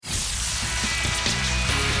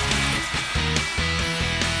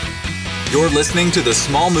You're listening to the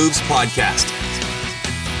Small Moves Podcast.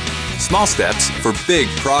 Small steps for big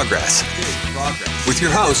progress. With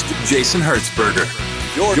your host, Jason Hertzberger.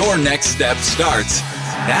 Your next step starts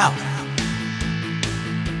now.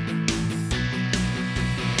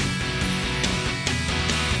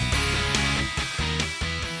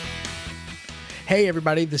 Hey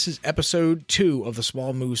everybody, this is episode 2 of the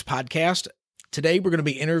Small Moves Podcast. Today we're going to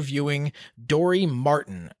be interviewing Dori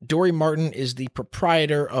Martin. Dori Martin is the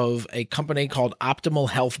proprietor of a company called Optimal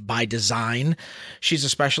Health by Design. She's a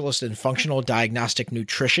specialist in functional diagnostic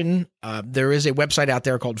nutrition. There is a website out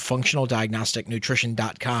there called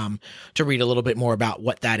functionaldiagnosticnutrition.com to read a little bit more about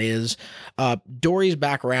what that is. Dori's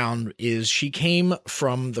background is she came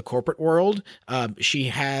from the corporate world. She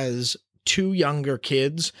has 2 younger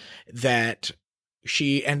kids that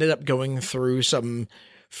she ended up going through some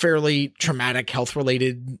fairly traumatic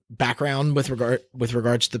health-related background with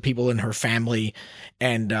regards to the people in her family,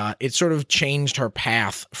 and it sort of changed her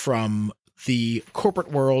path from the corporate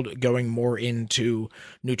world going more into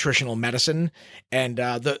nutritional medicine. And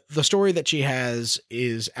the story that she has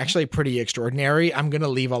is actually pretty extraordinary. I'm going to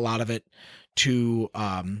leave a lot of it to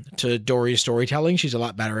Dori's storytelling. She's a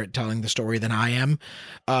lot better at telling the story than I am.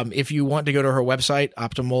 If you want to go to her website,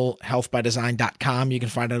 optimalhealthbydesign.com, you can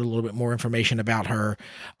find out a little bit more information about her.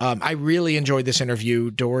 I really enjoyed this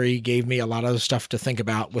interview. Dori gave me a lot of stuff to think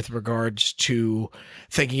about with regards to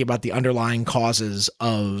thinking about the underlying causes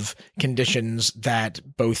of conditions that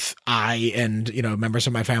both I and, members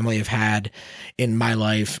of my family have had in my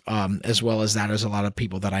life, as well as that as a lot of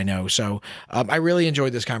people that I know. So I really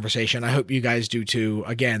enjoyed this conversation. I hope you guys do too.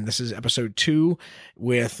 Again, this is episode 2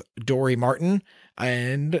 with Dori Martin,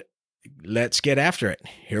 and let's get after it.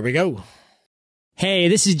 Here we go. Hey,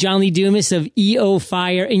 this is John Lee Dumas of EO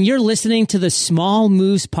Fire, and you're listening to the Small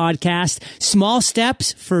Moves Podcast, small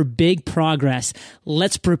steps for big progress.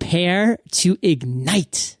 Let's prepare to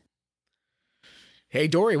ignite. Hey,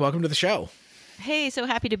 Dori, welcome to the show. Hey, so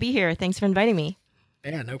happy to be here. Thanks for inviting me.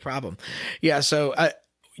 Yeah, no problem. Yeah, so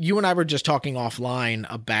you and I were just talking offline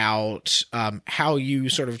about how you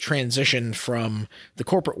sort of transitioned from the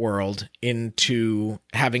corporate world into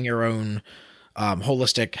having your own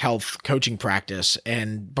holistic health coaching practice.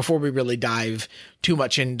 And before we really dive too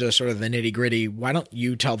much into sort of the nitty gritty, why don't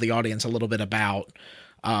you tell the audience a little bit about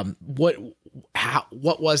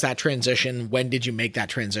what was that transition? When did you make that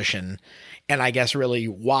transition? And I guess really,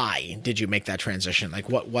 why did you make that transition? Like,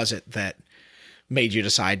 what was it that made you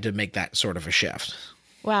decide to make that sort of a shift?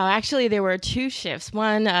 Wow, actually, there were 2 shifts.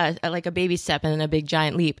 One, like a baby step and a big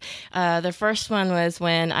giant leap. The first one was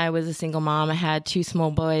when I was a single mom. I had 2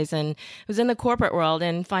 small boys and was in the corporate world,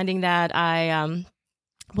 and finding that I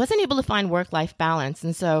wasn't able to find work-life balance.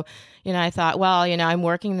 And so, I thought, well, I'm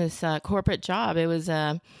working this corporate job. It was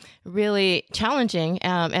really challenging,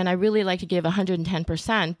 and I really like to give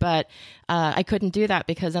 110%, but I couldn't do that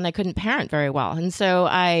because then I couldn't parent very well. And so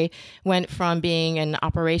I went from being an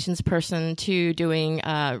operations person to doing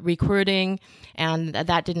recruiting, and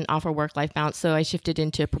that didn't offer work-life balance. So I shifted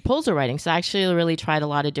into proposal writing. So I actually really tried a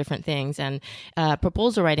lot of different things. And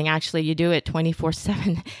proposal writing, actually, you do it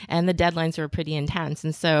 24/7, and the deadlines were pretty intense.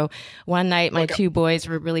 And so one night, my 2 boys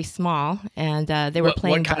were really small, and they were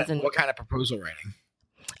playing. What kind of proposal writing?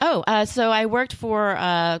 So I worked for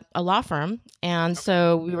a law firm, and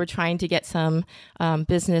so we were trying to get some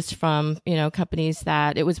business from, companies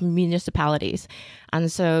that it was municipalities. And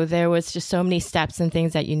so there was just so many steps and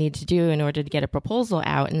things that you need to do in order to get a proposal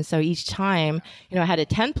out. And so each time, I had a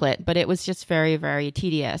template, but it was just very, very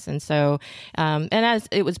tedious. And so, and as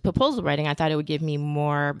it was proposal writing, I thought it would give me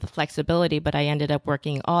more flexibility, but I ended up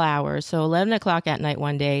working all hours. So 11 o'clock at night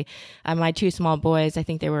one day, my 2 small boys, I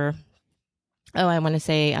think they were I want to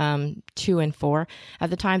say 2 and 4. At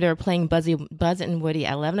the time, they were playing Buzz and Woody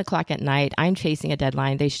at 11 o'clock at night. I'm chasing a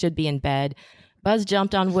deadline. They should be in bed. Buzz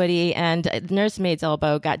jumped on Woody, and the nursemaid's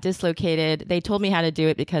elbow got dislocated. They told me how to do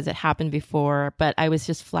it because it happened before, but I was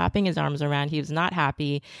just flapping his arms around. He was not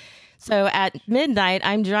happy. So at midnight,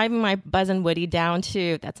 I'm driving my Buzz and Woody down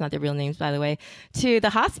to, that's not their real names, by the way, to the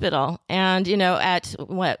hospital. And, at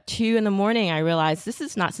 2 in the morning, I realized this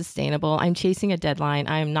is not sustainable. I'm chasing a deadline.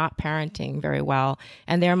 I am not parenting very well,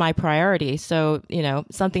 and they're my priority. So,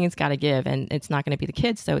 something has got to give, and it's not going to be the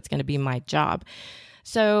kids, so it's going to be my job.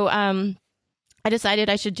 So, I decided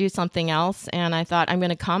I should do something else. And I thought, I'm going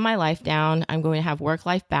to calm my life down. I'm going to have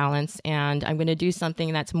work-life balance, and I'm going to do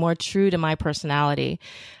something that's more true to my personality.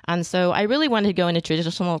 And so I really wanted to go into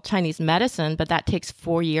traditional Chinese medicine, but that takes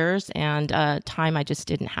 4 years and time I just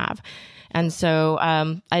didn't have. And so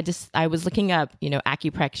I was looking up,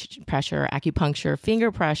 acupressure, acupuncture,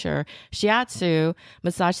 finger pressure, shiatsu,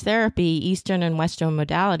 massage therapy, Eastern and Western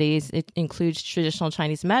modalities. It includes traditional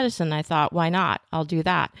Chinese medicine. I thought, why not? I'll do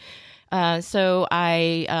that. So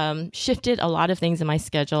I shifted a lot of things in my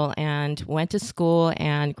schedule and went to school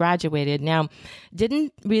and graduated. Now,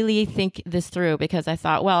 didn't really think this through because I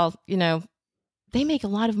thought, well, they make a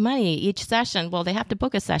lot of money each session. Well, they have to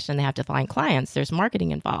book a session. They have to find clients. There's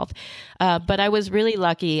marketing involved. But I was really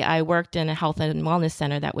lucky. I worked in a health and wellness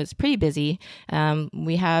center that was pretty busy.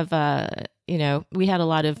 We had a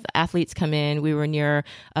lot of athletes come in. We were near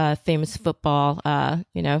a famous football,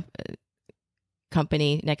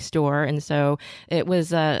 company next door. And so it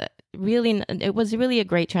was really a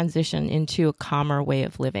great transition into a calmer way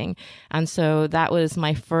of living. And so that was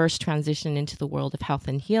my first transition into the world of health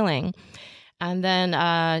and healing. And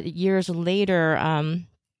then years later,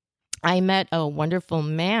 I met a wonderful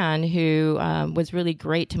man who was really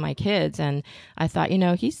great to my kids. And I thought,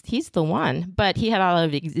 he's the one. But he had a lot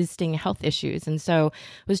of existing health issues. And so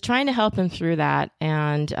was trying to help him through that.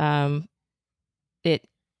 And it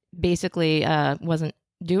basically wasn't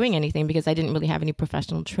doing anything because I didn't really have any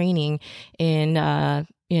professional training in,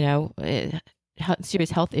 serious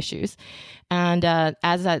health issues. And so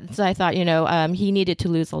I thought, he needed to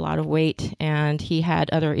lose a lot of weight, and he had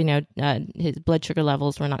other, his blood sugar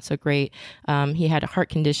levels were not so great. He had a heart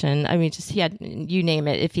condition. I mean, he had, you name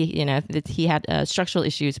it. If he had structural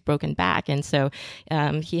issues, broken back. And so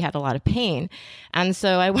he had a lot of pain. And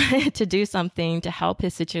so I wanted to do something to help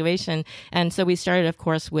his situation. And so we started, of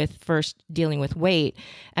course, with first dealing with weight.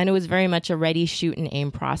 And it was very much a ready, shoot, and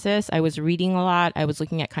aim process. I was reading a lot. I was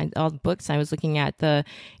looking at all the books. I was looking at the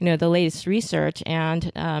latest research,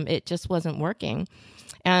 and it just wasn't working.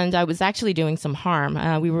 And I was actually doing some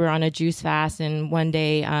harm. We were on a juice fast, and one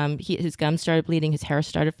day his gums started bleeding, his hair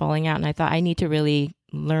started falling out, and I thought, I need to really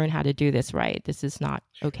learn how to do this right. This is not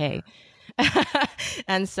okay.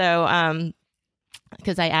 And so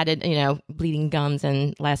because I added, bleeding gums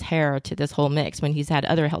and less hair to this whole mix when he's had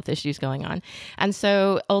other health issues going on. And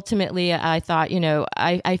so ultimately I thought,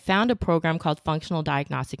 I found a program called Functional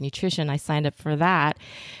Diagnostic Nutrition. I signed up for that.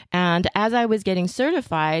 And as I was getting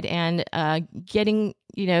certified and getting,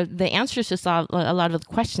 the answers to solve a lot of the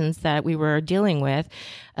questions that we were dealing with,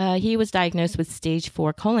 he was diagnosed with stage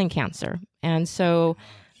 4 colon cancer. And so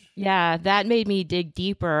yeah, that made me dig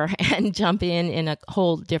deeper and jump in a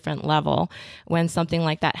whole different level. When something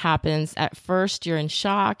like that happens, at first you're in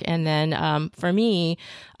shock. And then for me,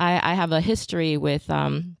 I have a history with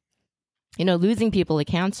losing people to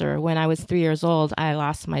cancer. When I was 3 years old, I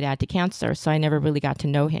lost my dad to cancer, so I never really got to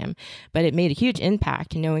know him. But it made a huge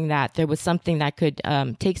impact knowing that there was something that could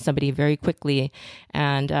take somebody very quickly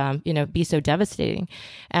and, be so devastating.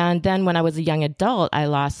 And then when I was a young adult, I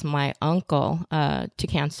lost my uncle to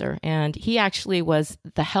cancer. And he actually was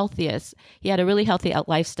the healthiest. He had a really healthy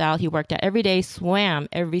lifestyle. He worked out every day, swam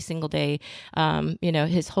every single day,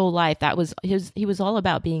 his whole life. He was all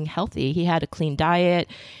about being healthy. He had a clean diet.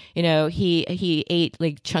 He ate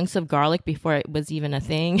like chunks of garlic before it was even a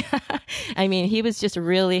thing. I mean, he was just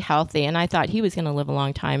really healthy, and I thought he was going to live a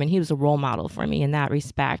long time, and he was a role model for me in that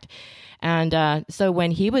respect. And so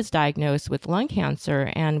when he was diagnosed with lung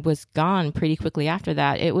cancer and was gone pretty quickly after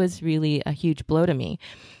that, it was really a huge blow to me.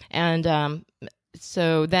 And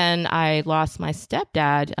so then I lost my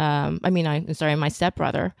stepdad. My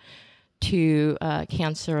stepbrother to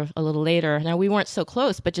cancer a little later. Now, we weren't so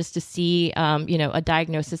close, but just to see, a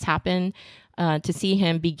diagnosis happen, to see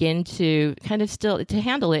him begin to kind of still to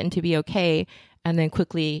handle it and to be okay, and then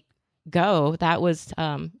quickly go, that was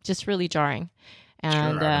just really jarring.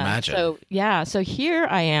 And sure, I imagine. So here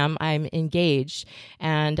I am, I'm engaged,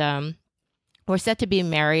 and we're set to be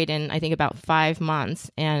married in, I think, about 5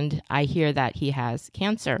 months, and I hear that he has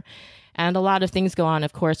cancer. And a lot of things go on,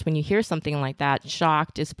 of course, when you hear something like that: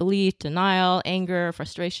 shock, disbelief, denial, anger,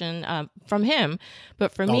 frustration from him.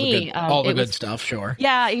 But for me, all the good stuff, sure.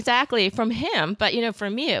 Yeah, exactly, from him. But, for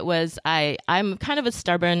me, it was, I'm kind of a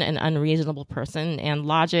stubborn and unreasonable person, and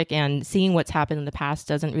logic and seeing what's happened in the past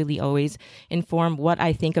doesn't really always inform what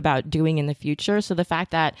I think about doing in the future. So the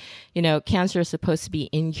fact that, cancer is supposed to be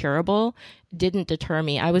incurable didn't deter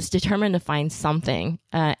me. I was determined to find something.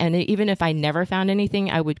 And even if I never found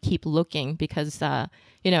anything, I would keep looking because,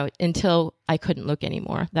 until I couldn't look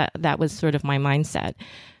anymore. That was sort of my mindset,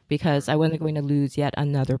 because I wasn't going to lose yet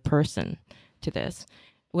another person to this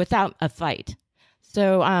without a fight.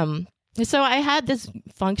 So I had this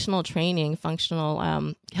functional training,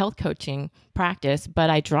 functional health coaching practice, but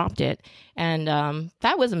I dropped it. And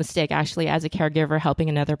that was a mistake, actually, as a caregiver, helping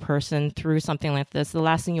another person through something like this. The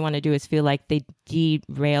last thing you want to do is feel like they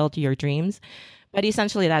derailed your dreams. But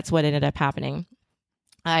essentially, that's what ended up happening.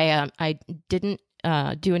 I didn't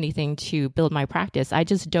do anything to build my practice. I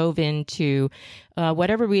just dove into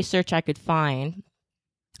whatever research I could find.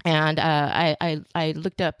 And I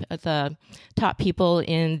looked up the top people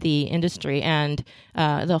in the industry and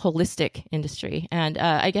the holistic industry. And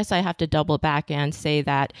I guess I have to double back and say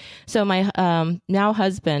that. So my now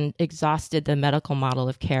husband exhausted the medical model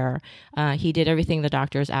of care. He did everything the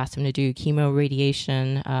doctors asked him to do: chemo,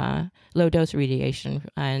 radiation, low dose radiation,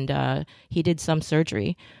 and he did some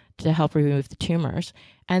surgery to help remove the tumors.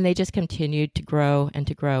 And they just continued to grow and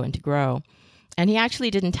to grow and to grow. And he actually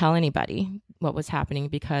didn't tell anybody what was happening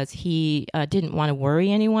because he didn't want to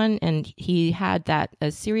worry anyone. And he had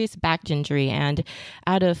a serious back injury. And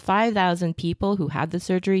out of 5,000 people who had the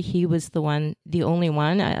surgery, he was the only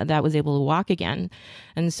one that was able to walk again.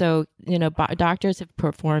 And so, doctors have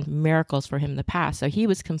performed miracles for him in the past. So he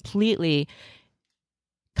was completely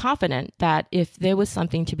confident that if there was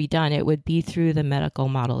something to be done, it would be through the medical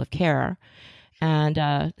model of care.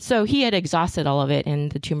 And so he had exhausted all of it,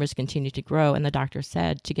 and the tumors continued to grow. And the doctor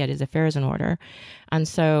said to get his affairs in order. And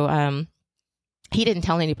so he didn't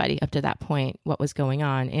tell anybody up to that point what was going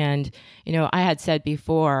on. And, I had said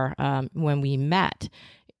before when we met,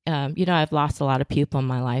 I've lost a lot of people in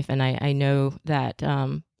my life. And I know that,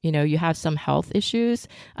 you have some health issues.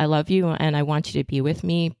 I love you and I want you to be with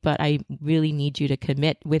me, but I really need you to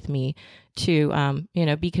commit with me to,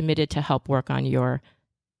 be committed to help work on your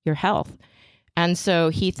health. And so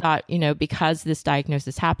he thought, because this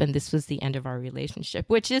diagnosis happened, this was the end of our relationship,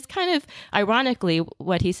 which is kind of ironically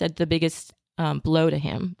what he said, the biggest blow to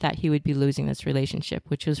him, that he would be losing this relationship,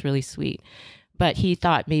 which was really sweet. But he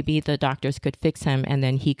thought maybe the doctors could fix him and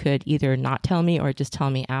then he could either not tell me or just tell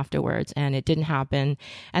me afterwards. And it didn't happen.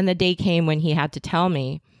 And the day came when he had to tell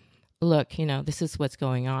me, look, this is what's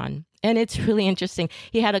going on. And it's really interesting.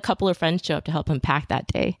 He had a couple of friends show up to help him pack that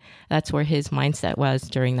day. That's where his mindset was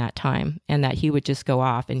during that time, and that he would just go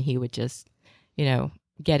off and he would just,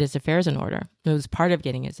 get his affairs in order. It was part of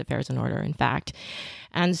getting his affairs in order, in fact.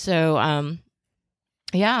 And so,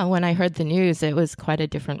 when I heard the news, it was quite a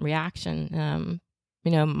different reaction.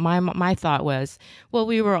 My thought was, well,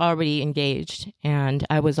 we were already engaged and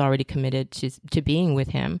I was already committed to being with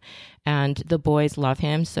him, and the boys love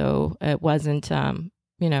him. So it wasn't,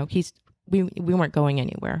 we weren't going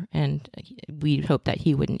anywhere, and we hoped that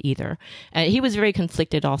he wouldn't either. And he was very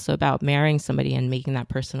conflicted also about marrying somebody and making that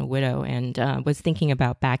person a widow, and was thinking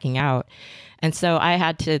about backing out. And so I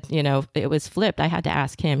had to, it was flipped. I had to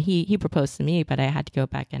ask him. He proposed to me, but I had to go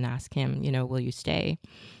back and ask him, will you stay?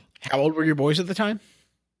 How old were your boys at the time?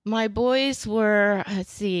 My boys were,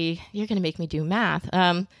 let's see, you're going to make me do math.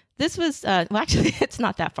 This was, actually, it's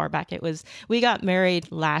not that far back. We got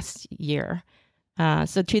married last year.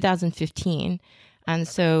 So 2015. And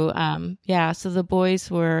so, so the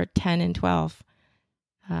boys were 10 and 12,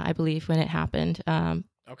 I believe, when it happened. Okay.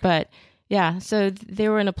 But yeah, so they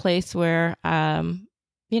were in a place where,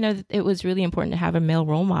 it was really important to have a male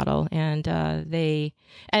role model. And the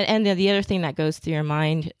other thing that goes through your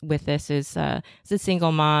mind with this is, as a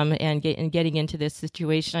single mom and getting into this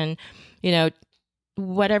situation,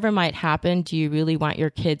 whatever might happen, do you really want your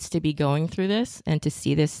kids to be going through this and to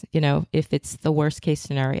see this, if it's the worst case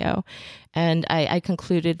scenario? And I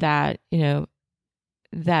concluded that,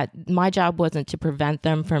 that my job wasn't to prevent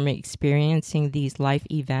them from experiencing these life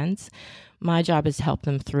events. My job is to help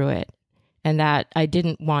them through it. And that I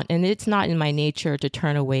didn't want, and it's not in my nature to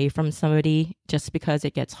turn away from somebody just because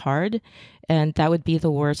it gets hard. And that would be the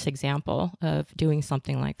worst example of doing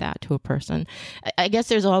something like that to a person. I guess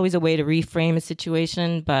there's always a way to reframe a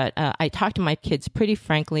situation, but I talked to my kids pretty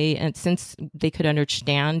frankly, and since they could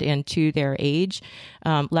understand and to their age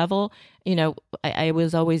level, I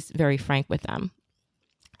was always very frank with them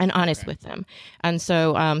and honest with them. And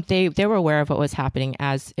so they were aware of what was happening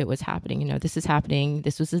as it was happening. This is happening.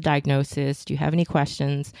 This was the diagnosis. Do you have any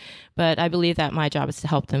questions? But I believe that my job is to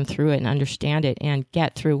help them through it and understand it and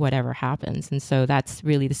get through whatever happens. And so that's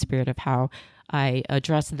really the spirit of how I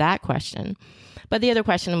address that question. But the other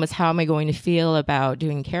question was, how am I going to feel about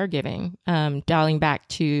doing caregiving? Dialing back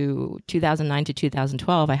to 2009 to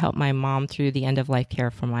 2012, I helped my mom through the end of life care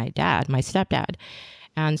for my dad, my stepdad.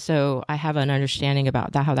 And so I have an understanding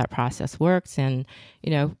about that, how that process works. And,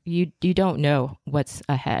 you don't know what's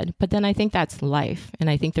ahead. But then I think that's life. And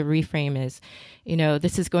I think the reframe is,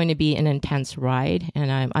 this is going to be an intense ride.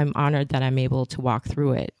 And I'm honored that I'm able to walk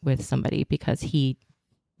through it with somebody because he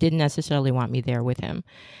didn't necessarily want me there with him.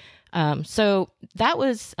 So that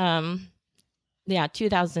was,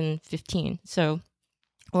 2015. So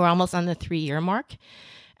we're almost on the 3-year mark.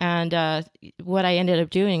 And what I ended up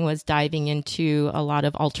doing was diving into a lot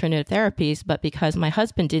of alternative therapies. But because my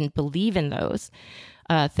husband didn't believe in those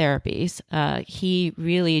therapies, he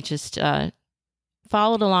really just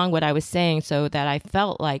followed along what I was saying so that I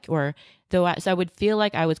felt like, so I would feel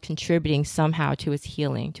like I was contributing somehow to his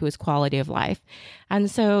healing, to his quality of life. And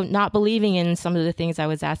so not believing in some of the things I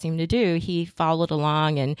was asking him to do, he followed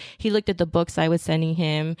along and he looked at the books I was sending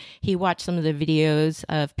him. He watched some of the videos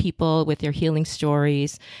of people with their healing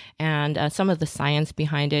stories and some of the science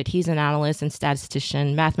behind it. He's an analyst and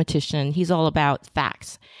statistician, mathematician. He's all about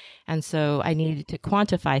facts. And so I needed to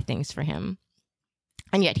quantify things for him.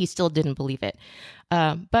 And yet he still didn't believe it.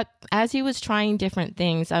 But as he was trying different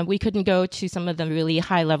things, we couldn't go to some of the really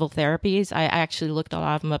high level therapies. I actually looked a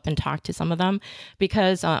lot of them up and talked to some of them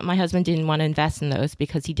because my husband didn't want to invest in those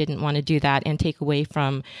because he didn't want to do that and take away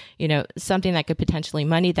from, something that could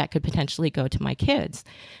potentially go to my kids,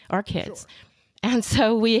 our kids. Sure. And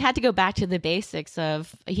so we had to go back to the basics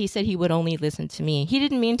of, he said he would only listen to me. He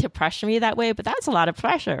didn't mean to pressure me that way, but that's a lot of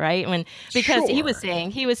pressure, right? Because sure. He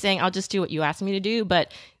was saying, I'll just do what you asked me to do.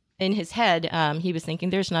 But in his head, he was thinking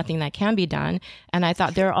there's nothing that can be done. And I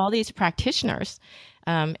thought there are all these practitioners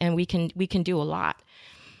and we can do a lot.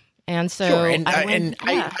 And so sure.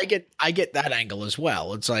 I get that angle as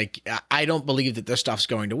well. It's like, I don't believe that this stuff's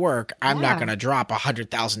going to work. I'm not going to drop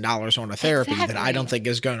 $100,000 on a therapy that I don't think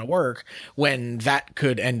is going to work when that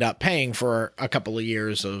could end up paying for a couple of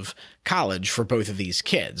years of college for both of these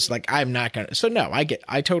kids. Like, I'm not going to. So no,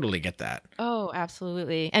 I totally get that. Oh,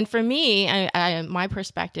 absolutely. And for me, my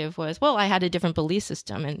perspective was, I had a different belief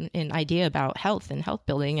system and idea about health and health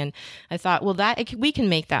building. And I thought, we can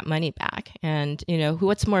make that money back. And,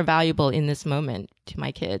 what's more valuable in this moment to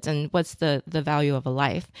my kids and what's the value of a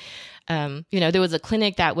life? There was a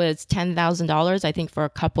clinic that was $10,000, I think, for a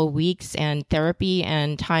couple weeks and therapy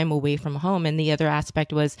and time away from home. And the other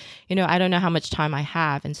aspect was, I don't know how much time I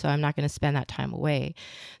have. And so I'm not going to spend that time away.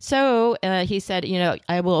 So he said,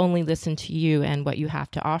 I will only listen to you and what you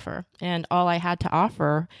have to offer. And all I had to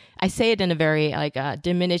offer, I say it in a very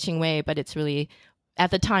diminishing way, but it's really, at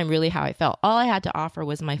the time, really how I felt. All I had to offer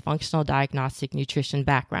was my functional diagnostic nutrition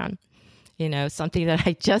background. Something that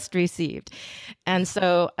I just received. And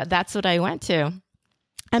so that's what I went to.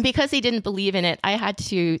 And because he didn't believe in it, I had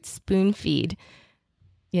to spoon feed,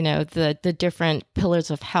 the different pillars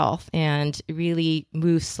of health and really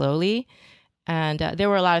move slowly. And there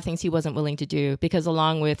were a lot of things he wasn't willing to do because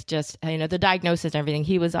along with just, the diagnosis and everything,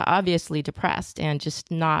 he was obviously depressed and just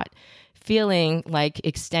not feeling like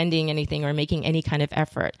extending anything or making any kind of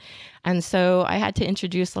effort. And so I had to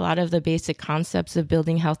introduce a lot of the basic concepts of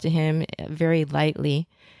building health to him very lightly.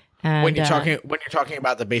 And, when you're talking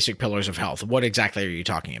about the basic pillars of health, what exactly are you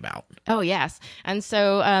talking about? Oh, yes. And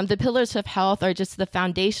so the pillars of health are just the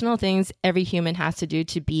foundational things every human has to do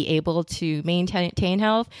to be able to maintain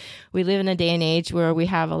health. We live in a day and age where we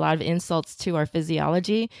have a lot of insults to our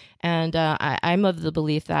physiology. And I'm of the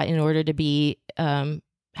belief that in order to be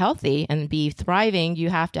healthy and be thriving, you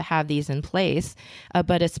have to have these in place.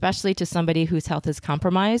 But especially to somebody whose health is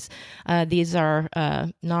compromised, these are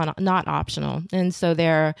not optional. And so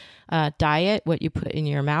they're diet, what you put in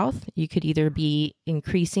your mouth. You could either be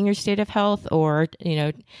increasing your state of health or,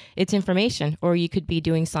 it's information, or you could be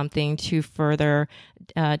doing something to further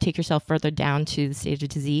take yourself further down to the stage of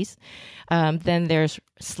disease. Then there's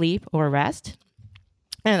sleep or rest.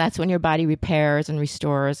 And that's when your body repairs and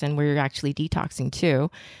restores and where you're actually detoxing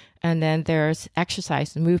too. And then there's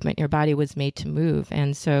exercise and movement. Your body was made to move.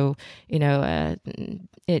 And so,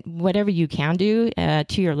 whatever you can do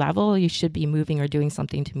to your level, you should be moving or doing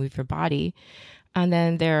something to move your body. And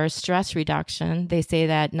then there's stress reduction. They say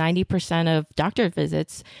that 90% of doctor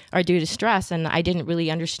visits are due to stress. And I didn't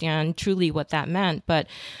really understand truly what that meant. But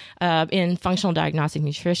in functional diagnostic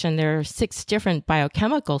nutrition, there are 6 different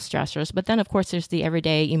biochemical stressors. But then, of course, there's the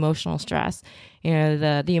everyday emotional stress.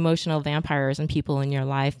 The emotional vampires and people in your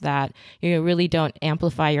life that really don't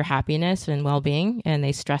amplify your happiness and well-being, and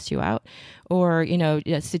they stress you out. Or,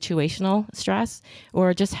 situational stress,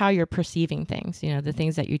 or just how you're perceiving things, the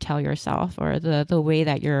things that you tell yourself, or the way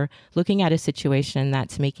that you're looking at a situation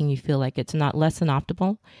that's making you feel like it's not less than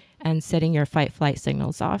optimal and setting your fight-flight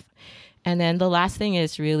signals off. And then the last thing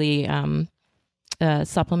is really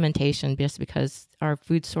supplementation, just because our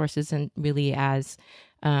food source isn't really as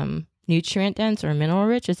nutrient dense or mineral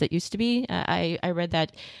rich as it used to be. I read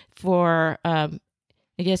that for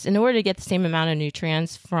I guess in order to get the same amount of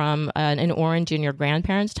nutrients from an orange in your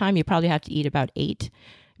grandparents' time, you probably have to eat about 8,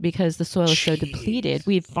 because the soil is so depleted.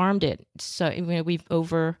 We've farmed it, so we've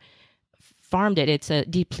over farmed it. It's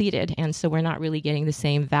depleted, and so we're not really getting the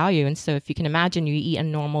same value. And so if you can imagine, you eat a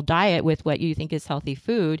normal diet with what you think is healthy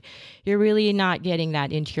food, you're really not getting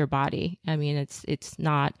that into your body. I mean, it's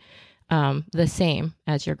not the same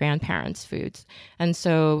as your grandparents' foods. And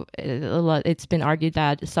so it's been argued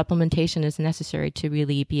that supplementation is necessary to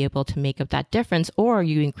really be able to make up that difference, or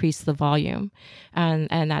you increase the volume.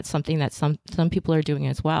 And that's something that some people are doing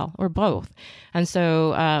as well, or both. And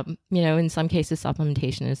so, in some cases,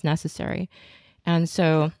 supplementation is necessary. And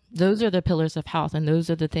so those are the pillars of health, and those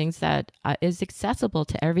are the things that is accessible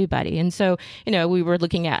to everybody. And so, I was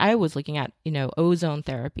looking at, ozone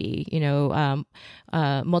therapy,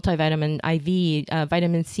 multivitamin IV,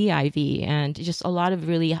 vitamin C IV, and just a lot of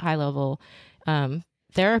really high level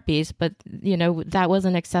therapies. But, that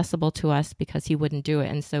wasn't accessible to us because he wouldn't do it.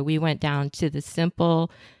 And so we went down to the simple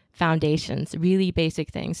foundations, really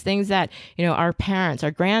basic things that, our parents,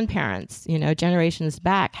 our grandparents, generations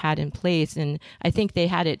back had in place. And I think they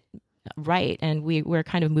had it right. And we're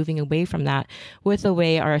kind of moving away from that with the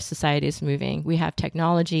way our society is moving. We have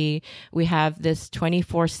technology. We have this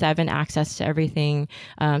 24/7 access to everything.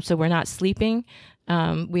 So we're not sleeping.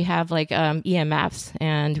 We have EMFs,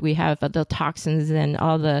 and we have the toxins and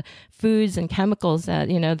all the foods and chemicals that,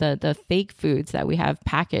 the fake foods that we have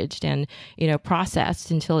packaged and, processed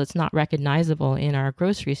until it's not recognizable in our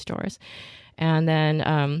grocery stores. And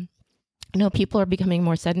then, people are becoming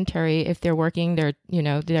more sedentary. If they're working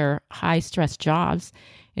their high stress jobs,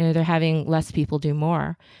 they're having less people do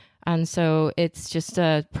more. And so it's just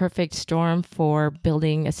a perfect storm for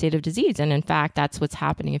building a state of disease. And in fact, that's what's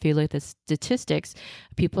happening. If you look at the statistics,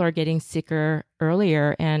 people are getting sicker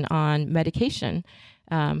earlier and on medication.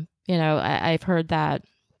 I've heard that,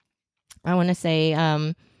 I want to say,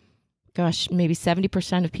 maybe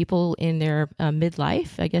 70% of people in their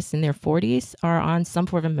midlife, I guess in their 40s, are on some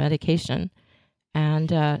form of medication. And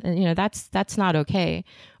that's not okay.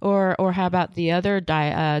 Or how about the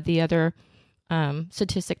other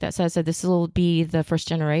statistic that says that this will be the first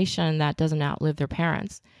generation that doesn't outlive their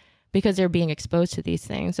parents, because they're being exposed to these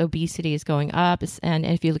things. Obesity is going up. And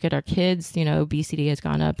if you look at our kids, obesity has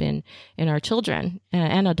gone up in our children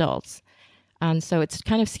and adults. And so it's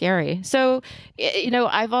kind of scary. So,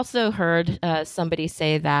 I've also heard somebody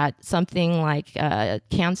say that something like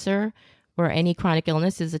cancer or any chronic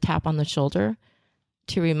illness is a tap on the shoulder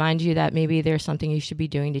to remind you that maybe there's something you should be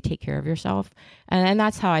doing to take care of yourself. And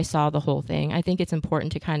that's how I saw the whole thing. I think it's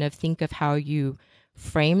important to kind of think of how you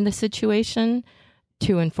frame the situation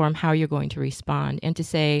to inform how you're going to respond. And to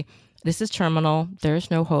say, this is terminal,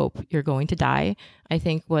 there's no hope, you're going to die, I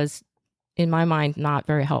think was, in my mind, not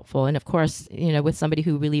very helpful. And of course, with somebody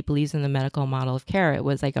who really believes in the medical model of care, it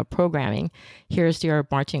was like a programming. Here's your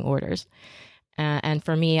marching orders. And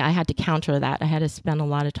for me, I had to counter that. I had to spend a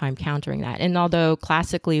lot of time countering that. And although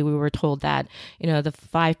classically we were told that, the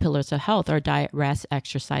 5 pillars of health are diet, rest,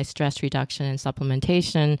 exercise, stress reduction, and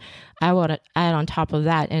supplementation, I would add on top of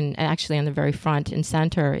that, and actually on the very front and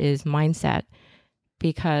center, is mindset.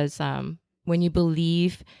 Because when you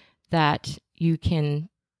believe that you can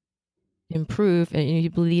improve and you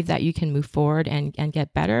believe that you can move forward and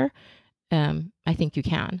get better, I think you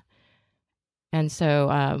can. And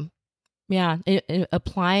so,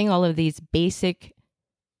 applying all of these basic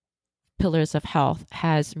pillars of health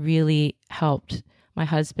has really helped my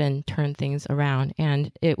husband turn things around.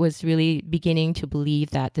 And it was really beginning to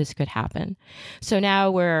believe that this could happen. So now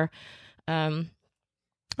we're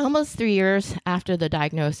almost 3 years after the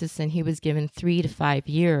diagnosis, and he was given 3 to 5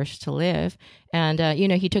 years to live. And,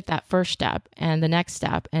 he took that first step and the next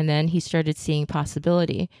step, and then he started seeing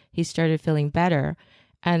possibility. He started feeling better.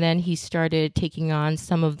 And then he started taking on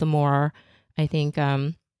some of the more, I think,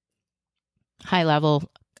 high-level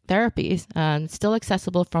therapies, still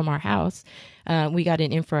accessible from our house. We got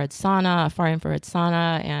an infrared sauna, a far infrared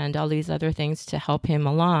sauna, and all these other things to help him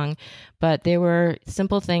along. But they were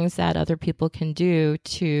simple things that other people can do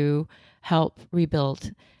to help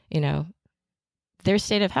rebuild, their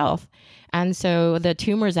state of health. And so the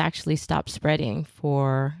tumors actually stopped spreading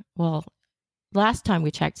for, last time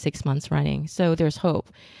we checked, 6 months running. So there's hope.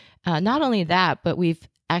 Not only that, but we've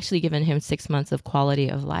actually given him 6 months of quality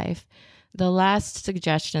of life. The last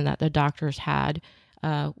suggestion that the doctors had,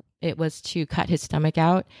 it was to cut his stomach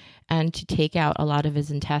out and to take out a lot of his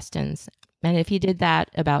intestines. And if he did that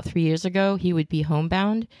about 3 years ago, he would be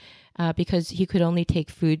homebound. because he could only take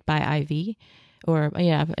food by IV,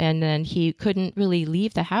 and then he couldn't really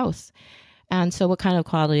leave the house. And so what kind of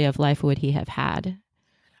quality of life would he have had?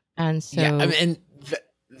 And so, yeah, I mean, and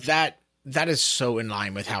that is so in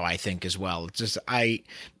line with how I think as well. It's just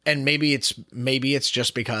and maybe it's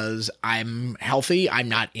just because I'm healthy. I'm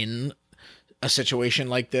not in a situation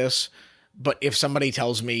like this. But if somebody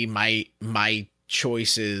tells me my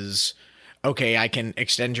choice is, okay, I can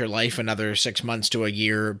extend your life another 6 months to a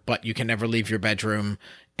year, but you can never leave your bedroom,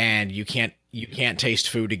 and you can't taste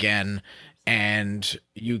food again, and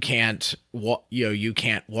you can't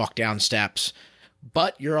walk down steps,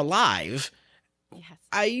 but you're alive.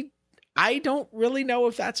 yes. I don't really know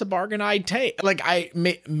if that's a bargain I'd take. Like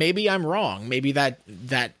maybe I'm wrong. Maybe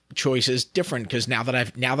that choice is different because now that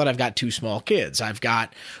I've got two small kids, I've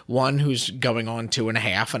got one who's going on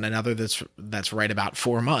 2.5 and another that's right about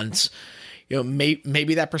 4 months.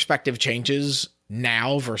 Maybe that perspective changes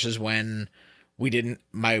now versus when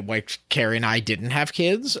my wife Carrie and I didn't have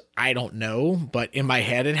kids. I don't know, but in my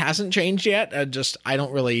head it hasn't changed yet. I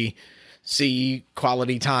don't really see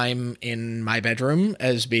quality time in my bedroom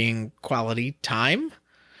as being quality time.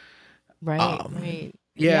 Right. Right.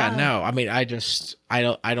 Yeah, no. I mean, I don't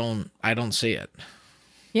see it.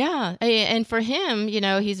 Yeah. And for him,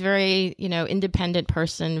 he's very, independent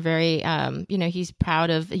person, very, he's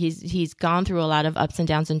proud of, he's gone through a lot of ups and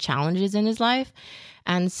downs and challenges in his life.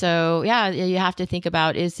 And so, yeah, you have to think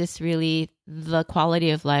about, is this really the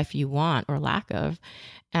quality of life you want or lack of?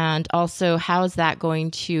 And also, how is that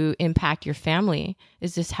going to impact your family?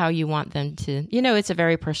 Is this how you want them to, it's a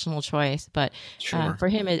very personal choice, but Sure. For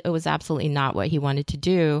him, it was absolutely not what he wanted to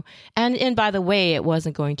do. And by the way, it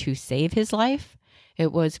wasn't going to save his life.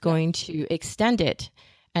 It was going to extend it.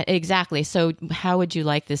 Exactly. So how would you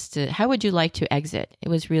like to exit? It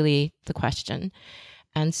was really the question.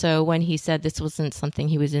 And so when he said this wasn't something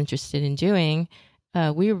he was interested in doing,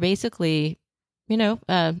 we were basically,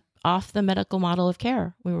 off the medical model of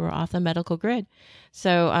care. We were off the medical grid.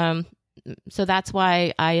 So that's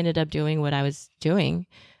why I ended up doing what I was doing,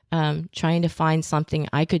 trying to find something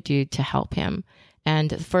I could do to help him.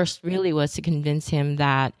 And the first really was to convince him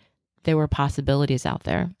that there were possibilities out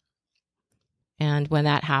there. And when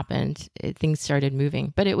that happened, things started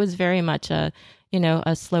moving. But it was very much a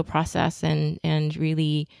slow process and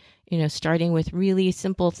really, starting with really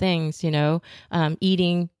simple things,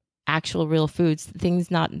 eating actual real foods, things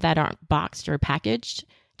that aren't boxed or packaged,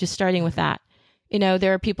 just starting with that.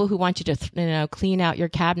 There are people who want you to, clean out your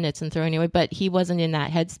cabinets and throw it away, but he wasn't in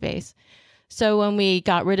that headspace. So when we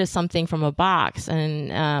got rid of something from a box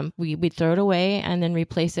and we'd throw it away and then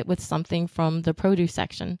replace it with something from the produce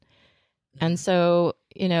section. And so,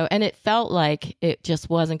 and it felt like it just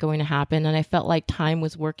wasn't going to happen. And I felt like time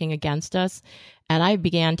was working against us. And I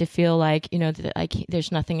began to feel like, that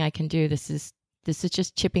there's nothing I can do. This is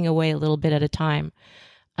just chipping away a little bit at a time.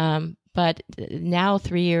 But now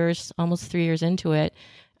almost 3 years into it,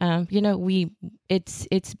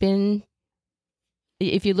 it's been,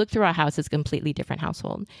 if you look through our house, it's a completely different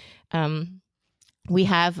household. We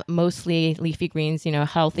have mostly leafy greens,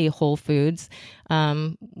 healthy whole foods.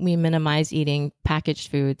 We minimize eating packaged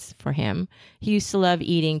foods for him. He used to love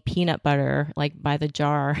eating peanut butter, like by the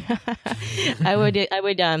jar. I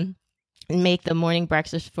would make the morning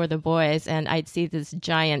breakfast for the boys, and I'd see this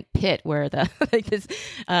giant pit where the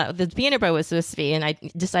peanut butter was supposed to be, and I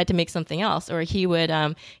decided to make something else. Or he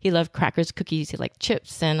loved crackers, cookies, he liked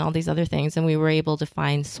chips and all these other things, and we were able to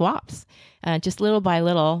find swaps, just little by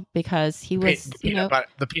little, because he was,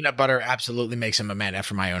 the peanut butter absolutely makes him a man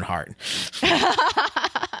after my own heart.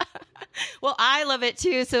 Well, I love it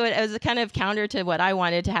too. So it was a kind of counter to what I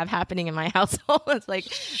wanted to have happening in my household. It's like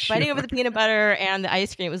fighting over the peanut butter and the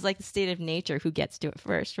ice cream. It was like the state of nature, who gets to it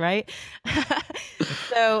first, right?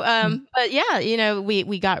 So, but yeah,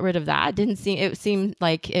 we got rid of that. It seemed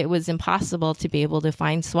like it was impossible to be able to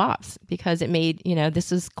find swaps, because it made,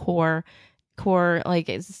 this is core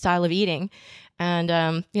like style of eating.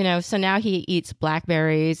 And, so now he eats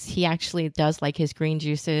blackberries. He actually does like his green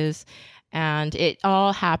juices. And it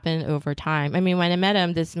all happened over time. I mean, when I met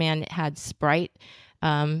him, this man had Sprite,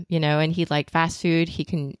 and he liked fast food. He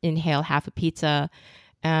can inhale half a pizza.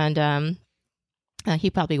 And he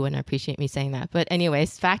probably wouldn't appreciate me saying that. But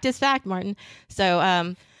anyways, fact is fact, Martin.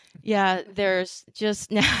 So, there's just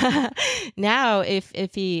now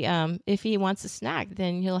if he wants a snack,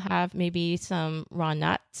 then he'll have maybe some raw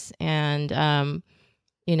nuts. And,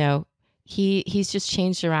 he's just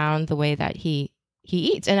changed around the way that he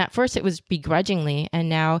eats. And at first it was begrudgingly, and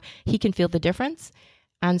now he can feel the difference.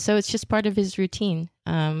 And so it's just part of his routine.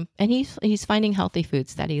 And he's finding healthy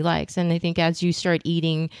foods that he likes. And I think as you start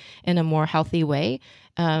eating in a more healthy way,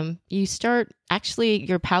 you start actually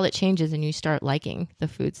your palate changes and you start liking the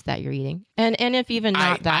foods that you're eating. And if even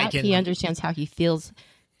not he understands how he feels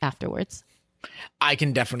afterwards. I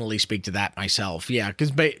can definitely speak to that myself. Yeah,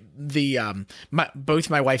 because both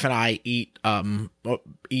my wife and I eat a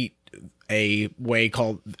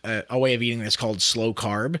way of eating that's called slow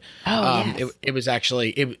carb. Yes. It was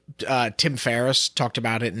actually Tim Ferriss talked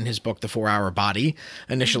about it in his book, The 4-Hour Body,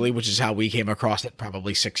 initially, which is how we came across it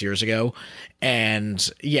probably 6 years ago. And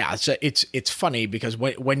yeah, so it's funny because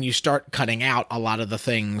when you start cutting out a lot of the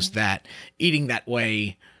things that eating that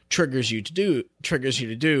way triggers you to do,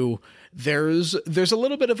 there's a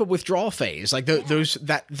little bit of a withdrawal phase. Like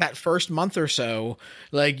that first month or so,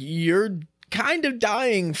 like you're kind of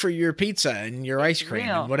dying for your pizza and your ice cream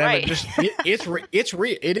and whatever. Right. It's real. It's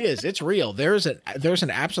real. There's an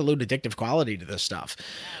absolute addictive quality to this stuff.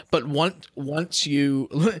 But once you,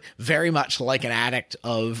 very much like an addict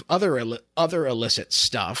of other illicit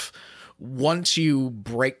stuff, once you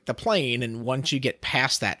break the plane and once you get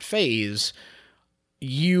past that phase,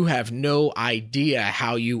 you have no idea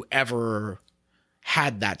how you ever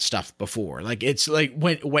had that stuff before. Like it's like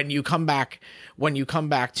when you come back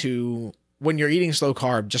to when you're eating slow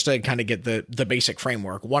carb, just to kind of get the basic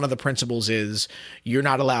framework, one of the principles is you're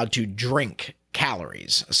not allowed to drink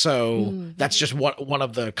calories. So that's just one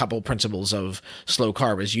of the couple principles of slow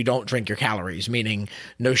carb is you don't drink your calories, meaning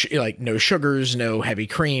no sugars, no heavy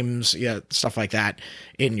creams, stuff like that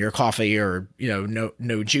in your coffee, or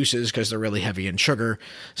no juices because they're really heavy in sugar,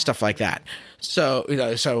 stuff like that.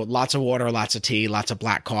 So so lots of water, lots of tea, lots of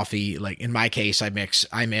black coffee. Like in my case, I mix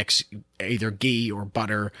either ghee or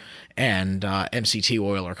butter and MCT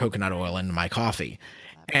oil or coconut oil into my coffee.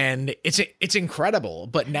 And it's incredible.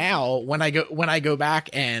 But now when I go back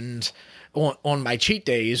and on my cheat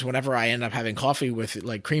days, whenever I end up having coffee with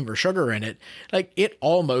like cream or sugar in it, like it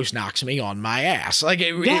almost knocks me on my ass. Like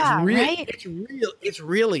it's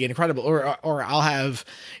really incredible. Or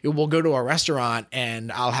we'll go to a restaurant and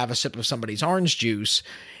I'll have a sip of somebody's orange juice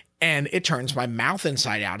and it turns my mouth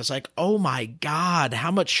inside out. It's like, oh my God,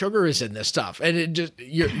 how much sugar is in this stuff? And it just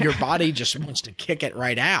your body just wants to kick it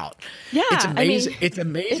right out. Yeah, it's amazing. It's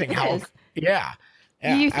amazing how. Yeah.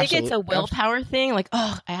 You think it's a willpower thing? Like,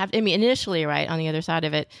 initially, right on the other side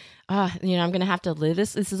of it, I'm going to have to live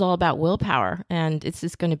this. This is all about willpower, and it's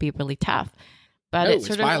just going to be really tough. But it's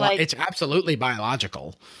sort of like it's absolutely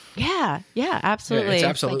biological. Yeah, absolutely. It's absolutely.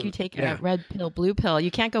 It's like you take a red pill, blue pill.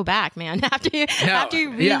 You can't go back, man. After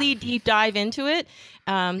you really deep dive into it,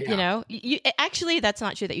 you actually that's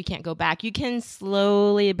not true that you can't go back. You can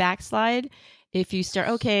slowly backslide if you start.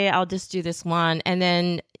 Okay, I'll just do this one, and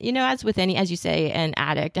then as with as you say, an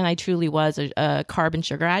addict, and I truly was a carb and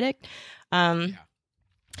sugar addict.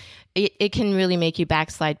 It can really make you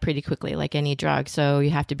backslide pretty quickly, like any drug. So you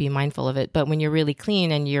have to be mindful of it. But when you're really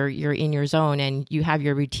clean and you're in your zone and you have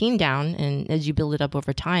your routine down, and as you build it up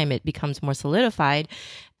over time, it becomes more solidified.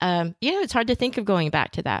 It's hard to think of going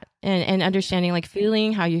back to that and understanding, like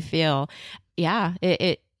feeling how you feel. Yeah,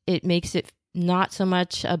 it makes it not so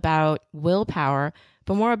much about willpower,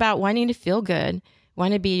 but more about wanting to feel good,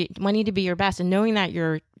 wanting to be your best, and knowing that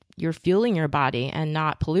you're fueling your body and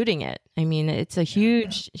not polluting it. I mean, it's a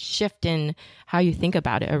huge shift in how you think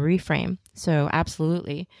about it, a reframe. So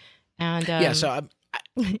absolutely. And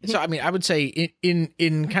I would say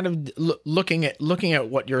in kind of looking at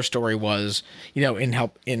what your story was, in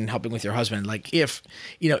helping with your husband, like if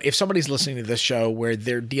somebody's listening to this show where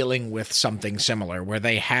they're dealing with something similar, where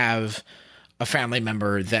they have a family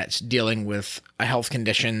member that's dealing with a health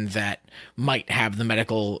condition that might have the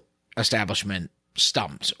medical establishment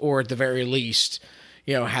stumped, or at the very least,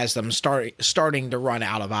 has them starting to run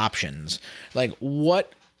out of options. Like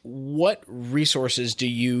what resources do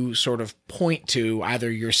you sort of point to,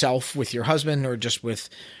 either yourself with your husband or just with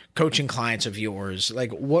coaching clients of yours?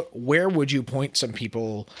 Like where would you point some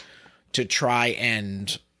people to try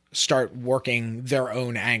and start working their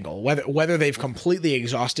own angle, whether they've completely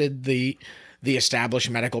exhausted the established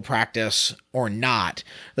medical practice or not?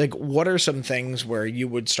 Like, what are some things where you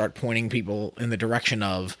would start pointing people in the direction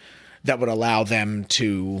of that would allow them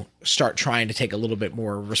to start trying to take a little bit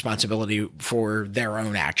more responsibility for their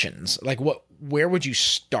own actions? Like, where would you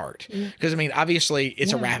start? Because, I mean, obviously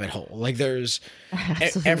it's a rabbit hole. Like there's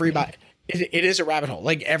everybody, it is a rabbit hole.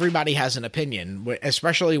 Like everybody has an opinion,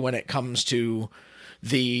 especially when it comes to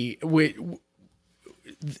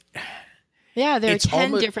there are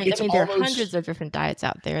 10 different. There are hundreds of different diets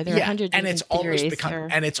out there. There are hundreds of different theories.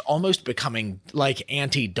 And it's almost becoming like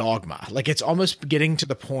anti-dogma. Like it's almost getting to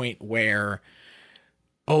the point where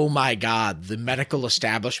Oh my God, the medical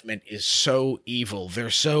establishment is so evil. They're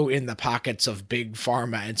so in the pockets of big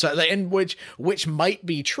pharma, and so, and which might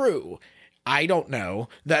be true. I don't know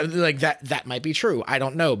that might be true. I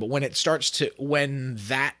don't know. But when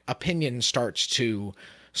that opinion starts to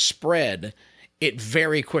spread, it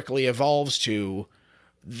very quickly evolves to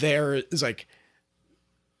there is like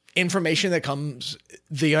information that comes,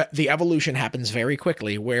 the evolution happens very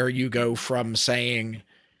quickly where you go from saying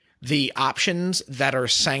the options that are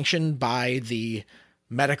sanctioned by the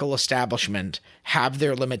medical establishment have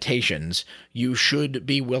their limitations. You should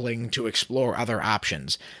be willing to explore other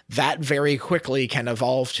options. That very quickly can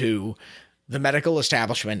evolve to the medical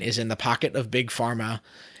establishment is in the pocket of big pharma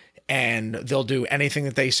and they'll do anything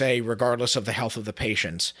that they say regardless of the health of the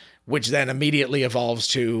patients, which then immediately evolves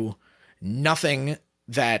to nothing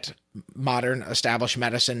that modern established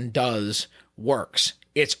medicine does works.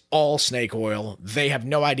 It's all snake oil. They have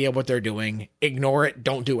no idea what they're doing. Ignore it.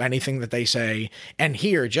 Don't do anything that they say. And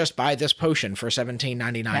here, just buy this potion for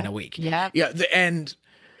 $17.99 a week. Yeah. It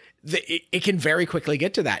can very quickly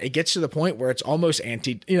get to that. It gets to the point where it's almost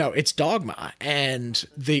it's dogma. And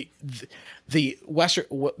the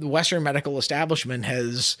Western medical establishment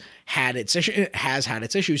has had its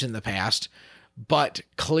issues in the past. But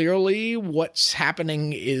clearly what's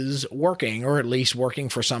happening is working, or at least working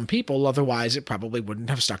for some people. Otherwise, it probably wouldn't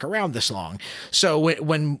have stuck around this long. So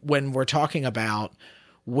when we're talking about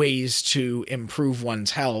ways to improve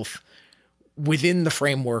one's health within the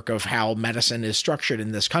framework of how medicine is structured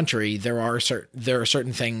in this country, there are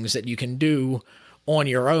certain things that you can do on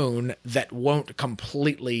your own that won't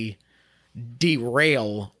completely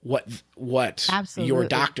derail what your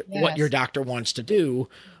doctor wants to do,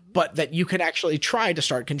 but that you could actually try to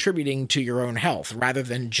start contributing to your own health rather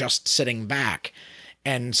than just sitting back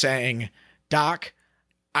and saying, Doc,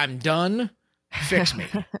 I'm done. Fix me.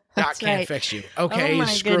 Doc can't fix you. Okay,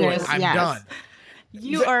 screw it. I'm done.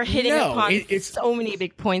 You are hitting upon so many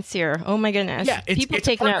big points here. Oh my goodness. Yeah, it's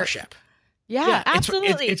a partnership. Yeah,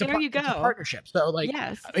 absolutely. There you go. It's a partnership. So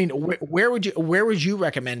yes. I mean, where would you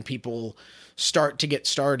recommend people start to get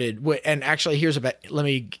started? And actually, let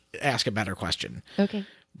me ask a better question. Okay.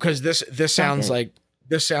 Because this sounds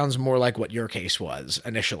more like what your case was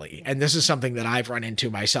initially. And this is something that I've run into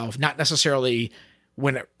myself, not necessarily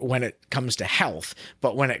when it comes to health,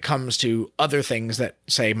 but when it comes to other things that,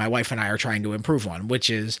 say, my wife and I are trying to improve on, which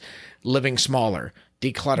is living smaller,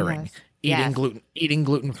 decluttering, eating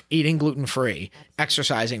gluten-free,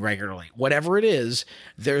 exercising regularly. Whatever it is,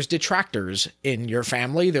 there's detractors in your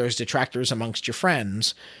family, there's detractors amongst your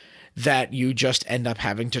friends that you just end up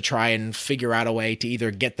having to try and figure out a way to either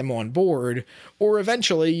get them on board, or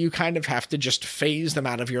eventually you kind of have to just phase them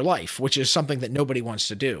out of your life, which is something that nobody wants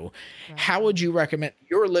to do. Right. How would you recommend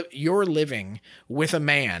you're living with a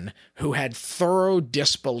man who had thorough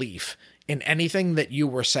disbelief in anything that you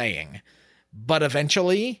were saying, but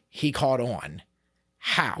eventually he caught on?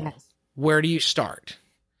 How? Yes. Where do you start?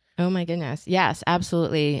 Oh my goodness. Yes,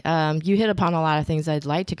 absolutely. You hit upon a lot of things I'd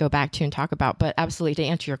like to go back to and talk about, but absolutely to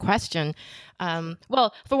answer your question.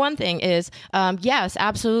 Well, for one thing is, yes,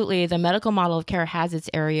 absolutely. The medical model of care has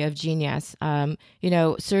its area of genius.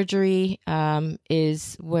 Surgery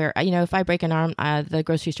is where, if I break an arm, the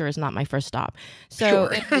grocery store is not my first stop.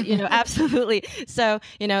 So, sure. Absolutely. So,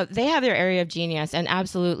 they have their area of genius, and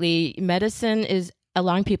absolutely medicine is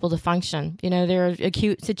allowing people to function. There are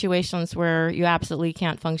acute situations where you absolutely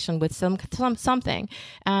can't function with something.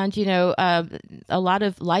 And, a lot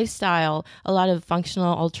of lifestyle, a lot of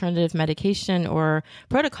functional alternative medication or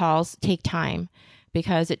protocols take time,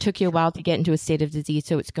 because it took you a while to get into a state of disease.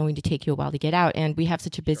 So it's going to take you a while to get out. And we have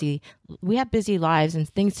we have busy lives and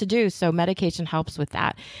things to do. So medication helps with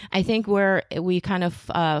that. I think where we kind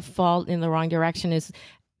of fall in the wrong direction is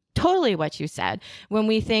totally what you said. When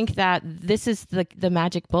we think that this is the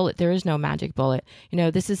magic bullet, there is no magic bullet.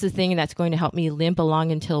 This is the thing that's going to help me limp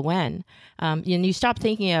along until when. You stop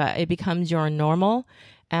thinking it becomes your normal.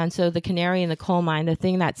 And so the canary in the coal mine, the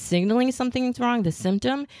thing that's signaling something's wrong, the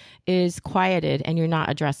symptom, is quieted, and you're not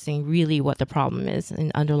addressing really what the problem is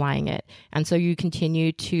and underlying it. And so you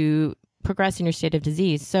continue to progress in your state of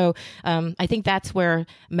disease. So I think that's where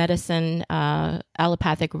medicine,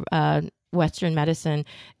 allopathic Western medicine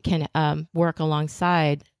can work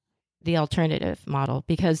alongside the alternative model,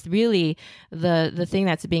 because really the thing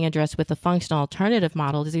that's being addressed with the functional alternative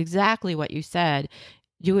model is exactly what you said.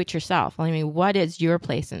 Do it yourself. I mean, what is your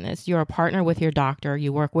place in this? You're a partner with your doctor.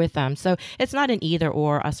 You work with them. So it's not an either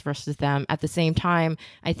or, us versus them. At the same time,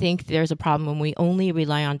 I think there's a problem when we only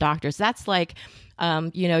rely on doctors. That's like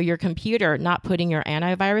your computer, not putting your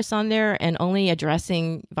antivirus on there and only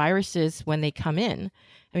addressing viruses when they come in.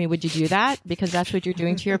 I mean, would you do that? Because that's what you're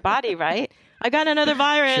doing to your body, right? I got another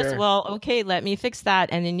virus. Sure. Well, okay, let me fix that.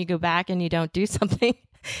 And then you go back and you don't do something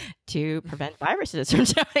to prevent viruses from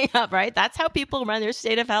showing up, right? That's how people run their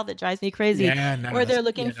state of health. It drives me crazy. Yeah, no, or they're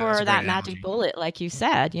looking for that magic bullet, like you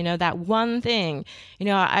said, that one thing.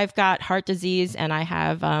 I've got heart disease and I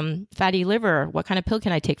have fatty liver. What kind of pill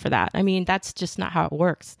can I take for that? I mean, that's just not how it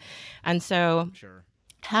works. And so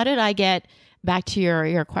how did I get back to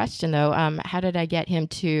your question, though? How did I get him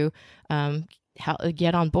to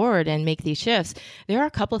get on board and make these shifts? There are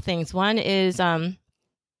a couple of things. One is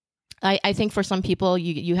I think for some people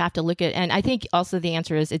you have to look at, and I think also the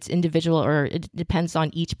answer is it's individual, or it depends on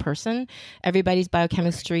each person. Everybody's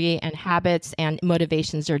biochemistry and habits and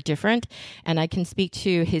motivations are different. And I can speak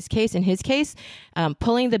to his case. In his case,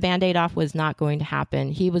 pulling the Band-Aid off was not going to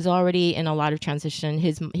happen. He was already in a lot of transition.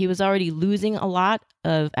 He was already losing a lot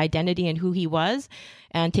of identity and who he was,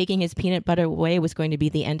 and taking his peanut butter away was going to be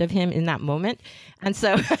the end of him in that moment. And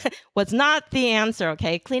so was not the answer.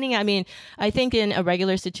 Okay. Cleaning. I mean, I think in a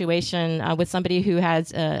regular situation with somebody who has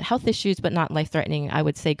health issues, but not life threatening, I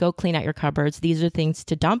would say, go clean out your cupboards. These are things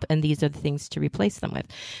to dump and these are the things to replace them with.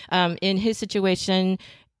 In his situation,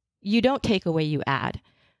 you don't take away, you add.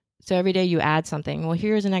 So every day you add something. Well,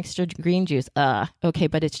 here's an extra green juice. Okay.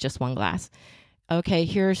 But it's just one glass. Okay,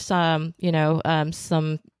 here's some,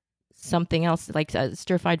 something else like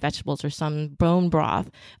stir-fried vegetables or some bone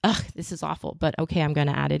broth. Ugh, this is awful, but okay, I'm going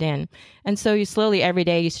to add it in. And so you slowly, every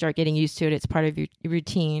day, you start getting used to it. It's part of your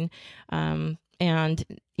routine. And,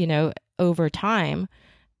 over time,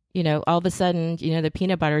 all of a sudden, the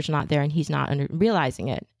peanut butter's not there and he's not realizing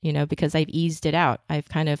it, because I've eased it out. I've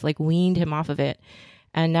kind of like weaned him off of it.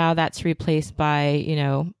 And now that's replaced by,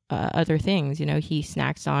 other things. He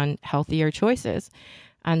snacks on healthier choices.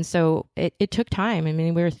 And so it took time. I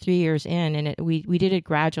mean, we were 3 years in and we did it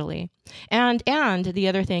gradually. And the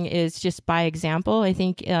other thing is just by example. I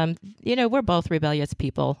think, we're both rebellious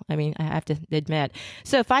people. I mean, I have to admit.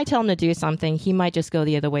 So if I tell him to do something, he might just go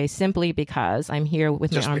the other way simply because I'm here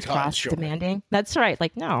with my arms crossed demanding. That's right.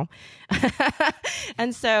 Like, no.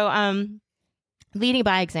 And so, leading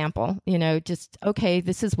by example, just, okay,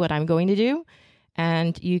 this is what I'm going to do.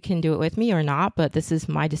 And you can do it with me or not, but this is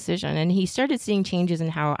my decision. And he started seeing changes in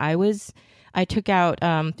how I took out,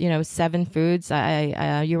 7 foods.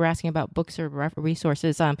 You were asking about books or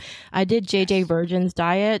resources. I did JJ Virgin's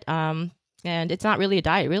diet. And it's not really a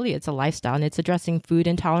diet, really. It's a lifestyle, and it's addressing food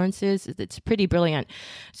intolerances. It's pretty brilliant.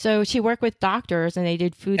 So she worked with doctors and they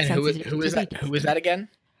did food sensitivity. Who is that? Who is that again?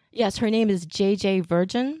 Yes, her name is JJ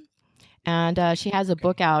Virgin. And she has a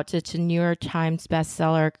book out. It's a New York Times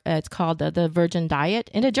bestseller. It's called The Virgin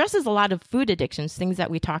Diet. And it addresses a lot of food addictions, things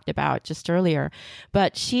that we talked about just earlier.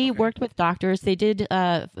 But she worked with doctors. They did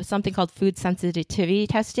something called food sensitivity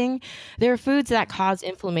testing. There are foods that cause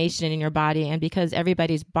inflammation in your body. And because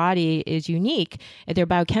everybody's body is unique, their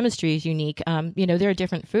biochemistry is unique, there are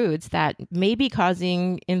different foods that may be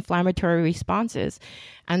causing inflammatory responses.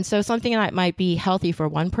 And so something that might be healthy for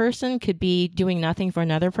one person could be doing nothing for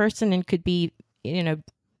another person and could be,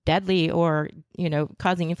 deadly or,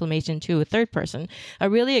 causing inflammation to a third person. A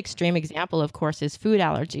really extreme example, of course, is food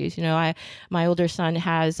allergies. My older son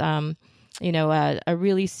has, a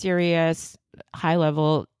really serious high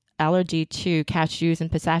level allergy to cashews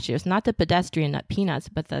and pistachios, not the pedestrian nut peanuts,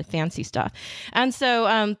 but the fancy stuff. And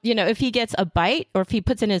so, if he gets a bite or if he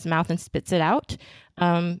puts it in his mouth and spits it out,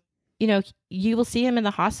 you will see him in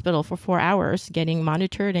the hospital for 4 hours getting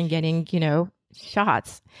monitored and getting,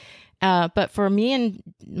 shots. But for me and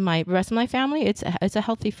my rest of my family, it's a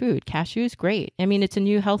healthy food. Cashews, great. I mean, it's a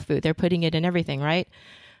new health food. They're putting it in everything, right?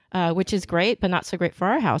 Which is great, but not so great for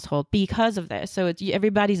our household because of this. So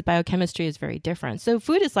everybody's biochemistry is very different. So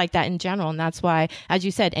food is like that in general. And that's why, as you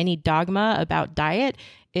said, any dogma about diet,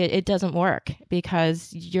 it doesn't work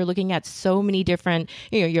because you're looking at so many different,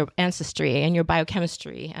 your ancestry and your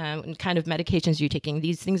biochemistry and kind of medications you're taking.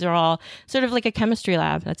 These things are all sort of like a chemistry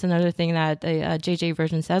lab. That's another thing that JJ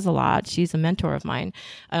Virgin says a lot. She's a mentor of mine.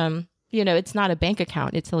 It's not a bank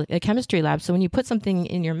account. It's a chemistry lab. So when you put something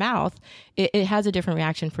in your mouth, it has a different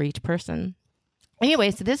reaction for each person. Anyway,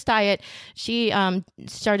 so this diet, she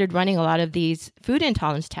started running a lot of these food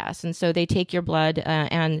intolerance tests. And so they take your blood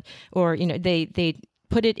they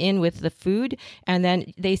put it in with the food, and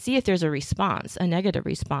then they see if there's a response, a negative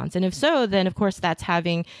response. And if so, then of course that's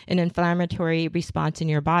having an inflammatory response in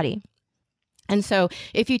your body. And so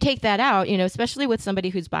if you take that out, especially with somebody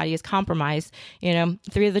whose body is compromised,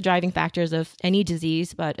 three of the driving factors of any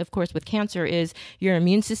disease, but of course with cancer, is your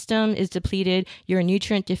immune system is depleted, you're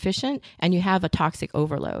nutrient deficient, and you have a toxic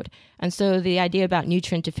overload. And so the idea about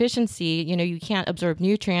nutrient deficiency, you can't absorb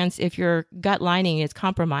nutrients if your gut lining is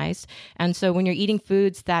compromised. And so when you're eating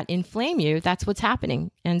foods that inflame you, that's what's happening.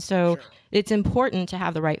 And so it's important to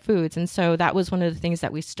have the right foods. And so that was one of the things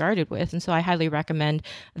that we started with. And so I highly recommend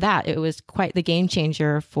that. It was quite the game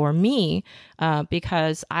changer for me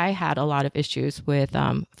because I had a lot of issues with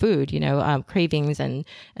food, cravings and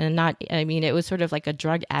it was sort of like a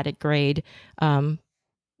drug addict grade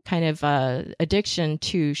kind of addiction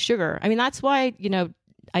to sugar. I mean, that's why,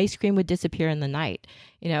 ice cream would disappear in the night.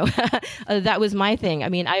 That was my thing. I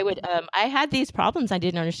mean, I had these problems. I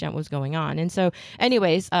didn't understand what was going on. And so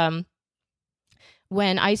anyways,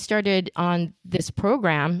 when I started on this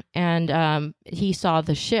program and he saw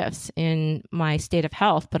the shifts in my state of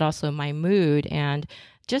health, but also my mood and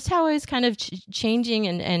just how I was kind of changing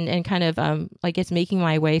and kind of, I guess, making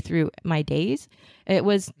my way through my days. It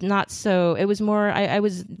was not so, it was more, I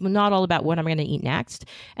was not all about what I'm going to eat next.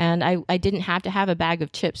 And I didn't have to have a bag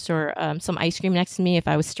of chips or some ice cream next to me if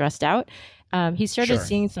I was stressed out. He started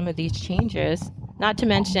seeing some of these changes, not to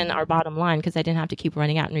mention our bottom line, because I didn't have to keep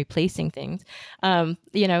running out and replacing things. It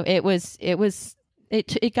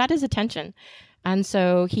got his attention. And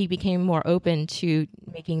so he became more open to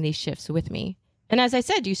making these shifts with me. And as I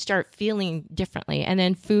said, you start feeling differently. And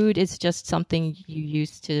then food is just something you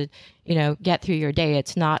use to, get through your day.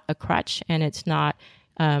 It's not a crutch and it's not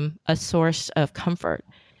a source of comfort.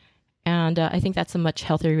 And I think that's a much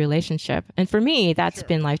healthier relationship. And for me, that's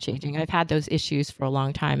been life-changing. I've had those issues for a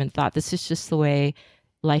long time and thought this is just the way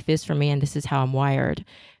life is for me and this is how I'm wired.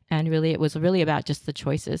 And really, it was really about just the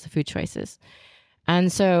choices, the food choices.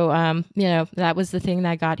 And so, that was the thing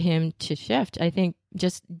that got him to shift. I think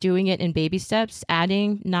just doing it in baby steps,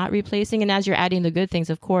 adding, not replacing. And as you're adding the good things,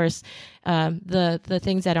 of course, the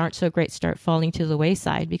things that aren't so great start falling to the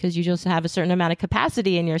wayside because you just have a certain amount of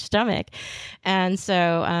capacity in your stomach. And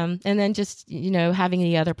so, and then just, having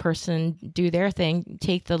the other person do their thing,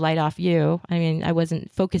 take the light off you. I mean, I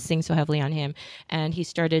wasn't focusing so heavily on him. And he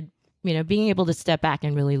started, being able to step back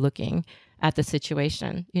and really looking at the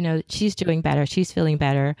situation. She's doing better. She's feeling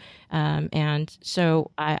better. And so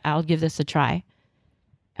I'll give this a try.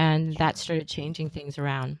 And that started changing things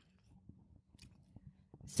around.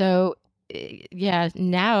 So,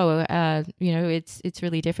 now, it's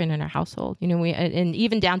really different in our household. And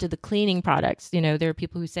even down to the cleaning products, there are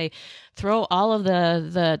people who say, throw all of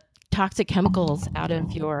the toxic chemicals out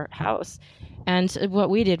of your house. And what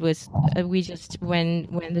we did was we just, when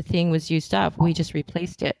the thing was used up, we just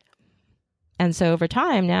replaced it. And so over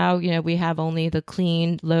time now, we have only the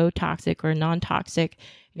clean, low toxic or non-toxic.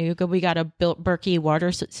 We got a built Berkey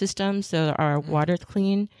water system, so our water's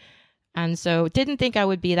clean. And so didn't think I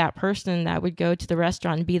would be that person that would go to the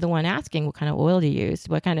restaurant and be the one asking what kind of oil to use,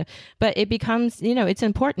 but it becomes, it's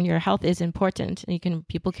important. Your health is important.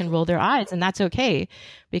 People can roll their eyes and that's okay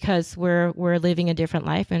because we're living a different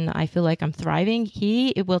life and I feel like I'm thriving.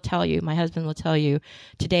 It will tell you, my husband will tell you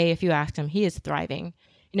today, if you ask him, he is thriving.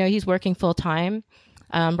 He's working full time.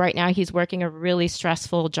 Right now he's working a really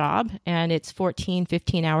stressful job and it's 14,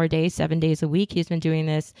 15-hour days, 7 days a week. He's been doing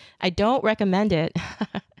this. I don't recommend it,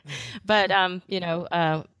 but,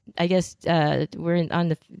 I guess we're on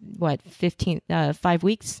the, 5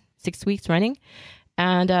 weeks, 6 weeks running.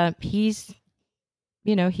 And he's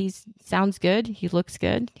sounds good. He looks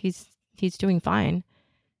good. He's doing fine.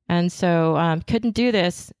 And so couldn't do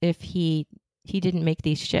this if he didn't make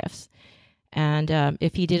these shifts. And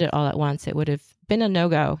if he did it all at once, it would have been a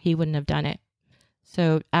no-go. He wouldn't have done it.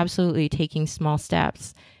 So absolutely taking small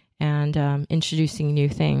steps and introducing new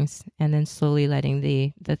things and then slowly letting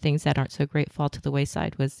the things that aren't so great fall to the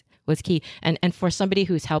wayside was key. And for somebody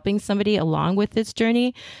who's helping somebody along with this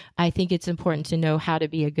journey, I think it's important to know how to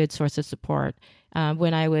be a good source of support.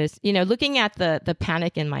 When I was, looking at the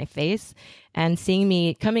panic in my face and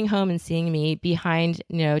coming home and seeing me behind,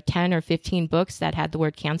 10 or 15 books that had the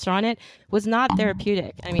word cancer on it was not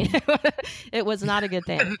therapeutic. I mean, it was not a good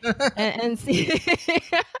thing. And see,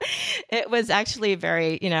 it was actually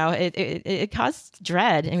very, it caused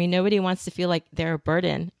dread. I mean, nobody wants to feel like they're a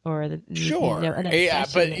burden or but you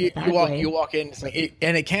walk in, it's like,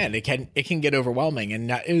 and it can get overwhelming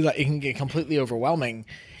and it can get completely overwhelming.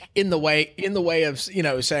 In the way of,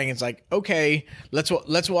 saying it's like, okay,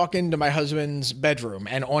 let's walk into my husband's bedroom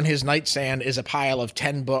and on his nightstand is a pile of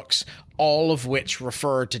 10 books, all of which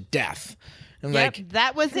refer to death. I'm Yep, like,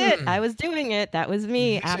 that was it. I was doing it. That was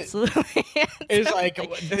me. Absolutely.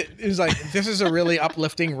 it's like this is a really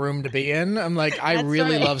uplifting room to be in. I'm like, I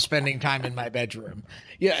really love spending time in my bedroom.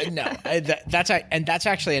 Yeah, no, that's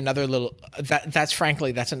actually another little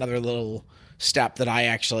that's another little step that I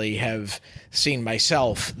actually have seen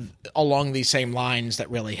myself along these same lines that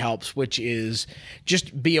really helps, which is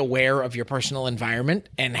just be aware of your personal environment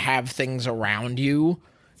and have things around you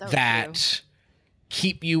that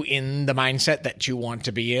keep you in the mindset that you want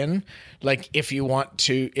to be in. Like if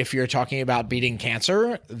you're talking about beating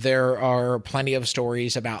cancer, there are plenty of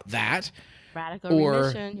stories about that. Radical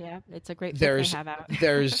Remission, yeah, it's a great book they have out.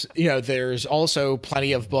 there's also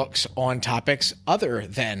plenty of books on topics other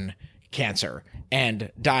than cancer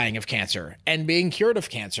and dying of cancer and being cured of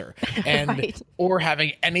cancer and or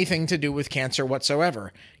having anything to do with cancer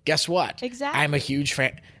whatsoever. Guess what? Exactly. I'm a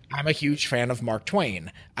huge fan of Mark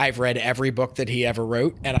Twain. I've read every book that he ever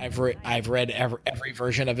wrote, and I've read every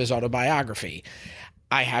version of his autobiography.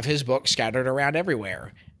 I have his books scattered around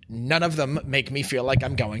everywhere. None of them make me feel like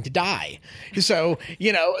I'm going to die. So,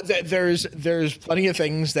 there's plenty of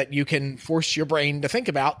things that you can force your brain to think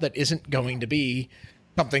about that isn't going to be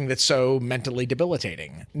something that's so mentally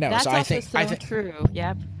debilitating. No, that's so I think true.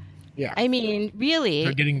 Yep. Yeah. I mean, really.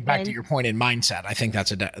 So getting back to your point in mindset, I think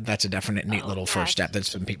that's a definite neat little first step that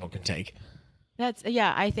some people can take.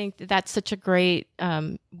 I think that's such a great,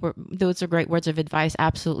 those are great words of advice.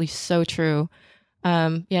 Absolutely so true.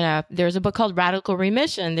 There's a book called Radical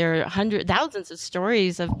Remission. There are thousands of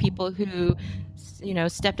stories of people who,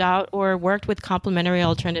 stepped out or worked with complementary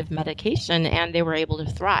alternative medication and they were able to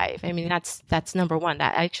thrive. I mean, that's number one.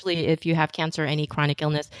 That actually, if you have cancer or any chronic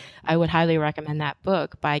illness, I would highly recommend that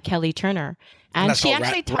book by Kelly Turner. And she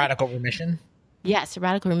actually Radical Remission. Yes,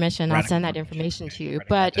 Radical Remission. I'll send that information to you.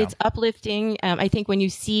 But it's uplifting. I think when you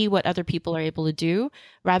see what other people are able to do,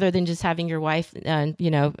 rather than just having your wife,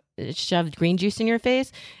 shove green juice in your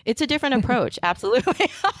face, it's a different approach. Absolutely.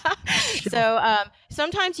 So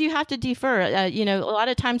sometimes you have to defer. A lot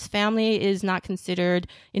of times family is not considered,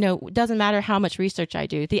 it doesn't matter how much research I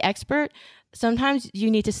do. The expert, sometimes you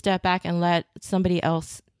need to step back and let somebody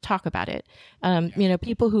else talk about it.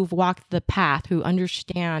 People who've walked the path, who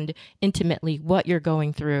understand intimately what you're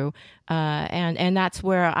going through. And that's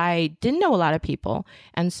where I didn't know a lot of people.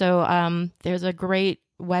 And so there's a great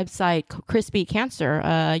website, Chris Beat Cancer.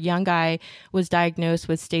 A young guy was diagnosed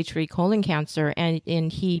with stage 3 colon cancer, and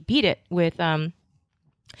he beat it with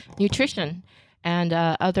nutrition and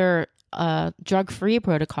other drug-free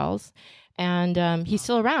protocols. And he's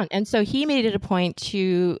still around. And so he made it a point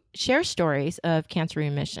to share stories of cancer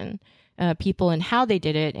remission, people and how they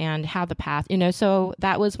did it and how the path, so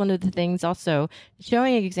that was one of the things also,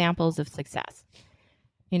 showing examples of success,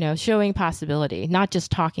 showing possibility, not just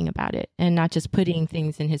talking about it and not just putting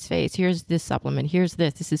things in his face. Here's this supplement. Here's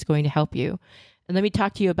this is going to help you. And let me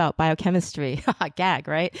talk to you about biochemistry. Gag,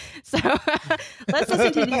 right? So let's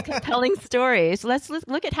listen to these compelling stories. Let's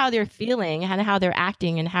look at how they're feeling and how they're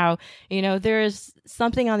acting and how, there's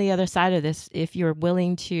something on the other side of this if you're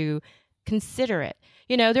willing to consider it.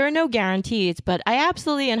 There are no guarantees, but I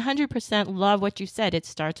absolutely and 100% love what you said. It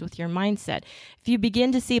starts with your mindset. If you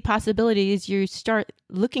begin to see possibilities, you start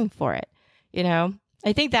looking for it,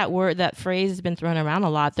 I think that phrase has been thrown around a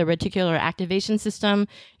lot, the reticular activation system,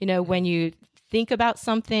 when you think about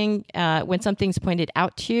something, when something's pointed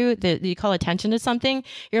out to you, that you call attention to something,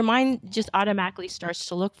 your mind just automatically starts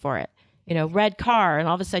to look for it. Red car, and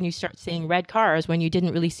all of a sudden you start seeing red cars when you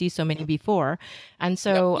didn't really see so many before. And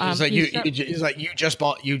so it's like you just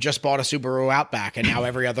bought a Subaru Outback, and now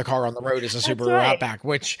every other car on the road is a Subaru Outback.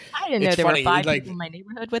 Which I didn't know there were 5 people in my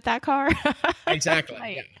neighborhood with that car. Exactly.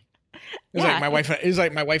 Right. Yeah. Like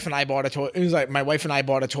my wife and I bought a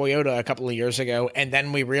Toyota a couple of years ago, and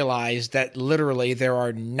then we realized that literally there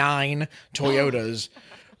are 9 Toyotas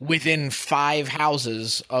within 5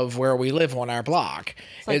 houses of where we live on our block.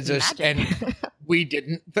 It's just magic. And we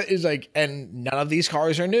didn't. And none of these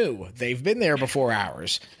cars are new. They've been there before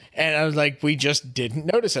ours. And I was like, we just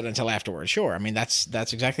didn't notice it until afterwards. Sure. I mean, that's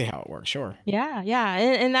exactly how it works. Sure. Yeah. Yeah.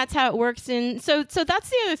 And that's how it works. And so that's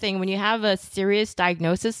the other thing. When you have a serious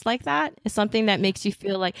diagnosis like that, it's something that makes you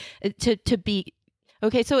feel like to be,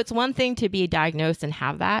 okay, so it's one thing to be diagnosed and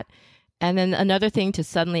have that. And then another thing to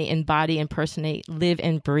suddenly embody, impersonate, live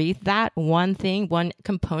and breathe that one thing, one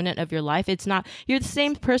component of your life. It's not, you're the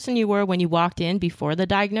same person you were when you walked in before the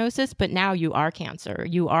diagnosis, but now you are cancer,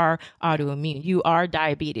 you are autoimmune, you are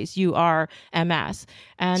diabetes, you are MS.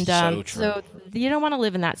 And so you don't want to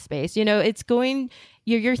live in that space. It's going,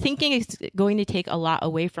 your thinking is going to take a lot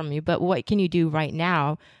away from you, but what can you do right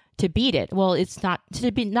now to beat it? Well, it's not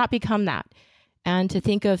to not become that. and to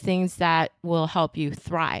think of things that will help you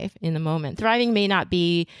thrive in the moment. Thriving may not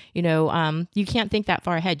be, you can't think that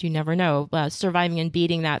far ahead. You never know. Surviving and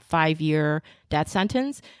beating that 5-year death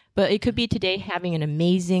sentence, but it could be today having an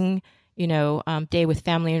amazing, day with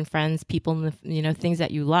family and friends, people, things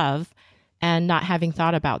that you love, and not having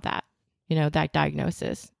thought about that, that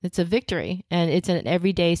diagnosis. It's a victory, and it's an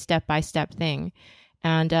everyday step-by-step thing.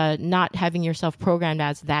 And not having yourself programmed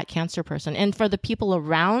as that cancer person. And for the people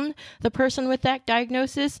around the person with that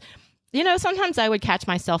diagnosis, sometimes I would catch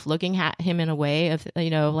myself looking at him in a way of,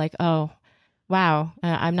 like, oh, wow,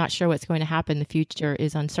 I'm not sure what's going to happen. The future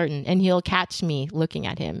is uncertain. And he'll catch me looking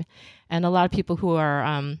at him. And a lot of people who are,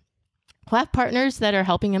 who have partners that are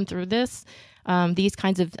helping him through this, these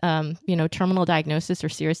kinds of, terminal diagnosis or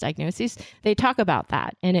serious diagnoses, they talk about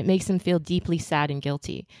that. And it makes them feel deeply sad and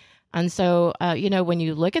guilty. And so, when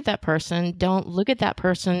you look at that person, don't look at that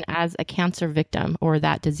person as a cancer victim or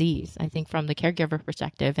that disease, I think, from the caregiver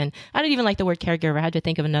perspective. And I don't even like the word caregiver. I had to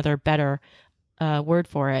think of another better word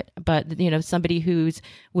for it. But, somebody who's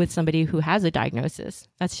with somebody who has a diagnosis.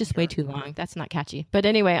 That's just way too long. That's not catchy. But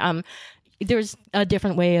anyway, there's a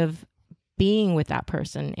different way of being with that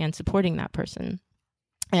person and supporting that person.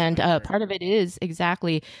 And part of it is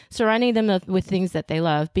exactly surrounding them with things that they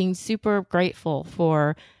love, being super grateful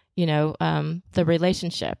for the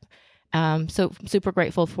relationship. So super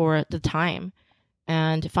grateful for the time,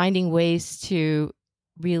 and finding ways to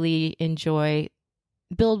really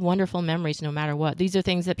build wonderful memories no matter what. These are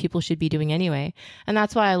things that people should be doing anyway. And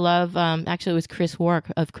that's why I love, actually it was Chris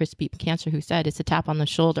Wark of Chris Beat Cancer who said it's a tap on the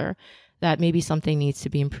shoulder that maybe something needs to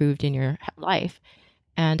be improved in your life.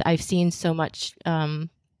 And I've seen so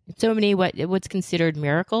many what's considered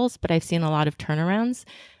miracles, but I've seen a lot of turnarounds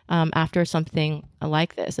after something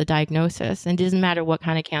like this, a diagnosis. And it doesn't matter what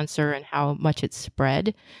kind of cancer and how much it's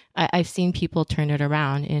spread. I've seen people turn it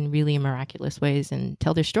around in really miraculous ways and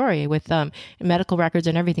tell their story with medical records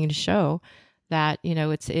and everything to show that,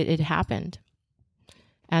 it happened.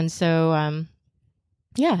 And so,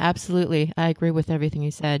 yeah, absolutely. I agree with everything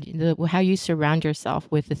you said. How you surround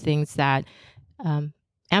yourself with the things that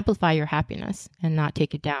amplify your happiness and not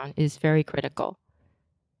take it down is very critical.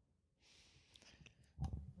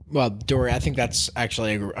 Well, Dori, I think that's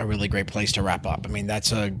actually a really great place to wrap up. I mean,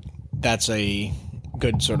 that's a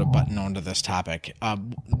good sort of button onto this topic.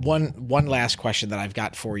 One last question that I've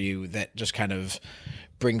got for you that just kind of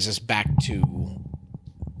brings us back to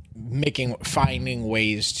finding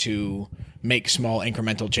ways to make small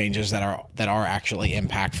incremental changes that are actually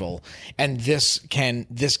impactful. And this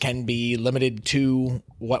can be limited to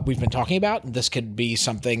what we've been talking about. This could be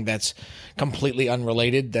something that's completely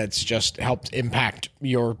unrelated, that's just helped impact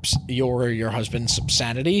your husband's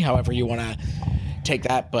sanity, however you want to take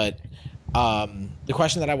that. But the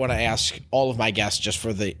question that I want to ask all of my guests, just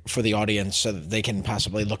for the audience, so that they can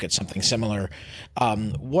possibly look at something similar,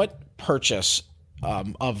 what purchase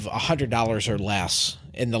of $100 or less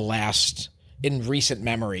in recent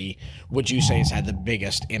memory would you say has had the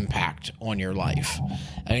biggest impact on your life?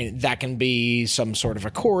 I mean, that can be some sort of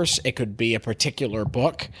a course. It could be a particular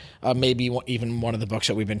book, maybe even one of the books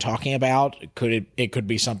that we've been talking about. It could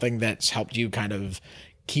be something that's helped you kind of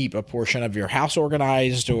keep a portion of your house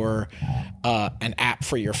organized, or an app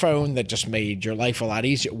for your phone that just made your life a lot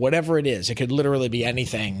easier. Whatever it is, it could literally be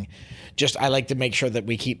anything. Just, I like to make sure that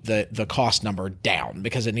we keep the cost number down,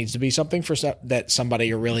 because it needs to be something that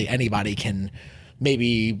somebody or really anybody can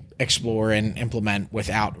maybe explore and implement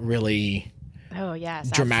without really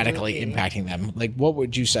dramatically impacting them. Like, what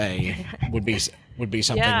would you say would be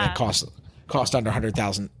something that cost under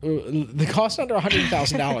 $100,000? The cost under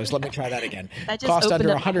 $100,000. Let me try that again. That just cost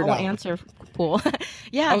opened under up the whole answer pool.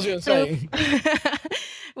 Yeah. I was going to say.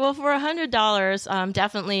 Well, for $100,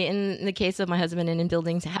 definitely in the case of my husband and in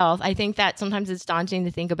building health, I think that sometimes it's daunting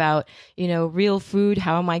to think about, real food.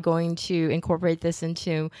 How am I going to incorporate this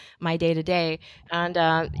into my day to day? And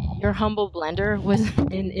your humble blender was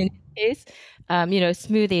in his case.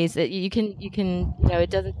 Smoothies. You can. It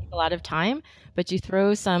doesn't take a lot of time, but you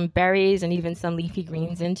throw some berries and even some leafy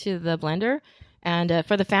greens into the blender. And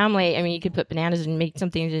for the family, I mean, you could put bananas and make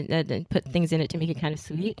something and put things in it to make it kind of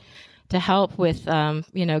sweet, to help with,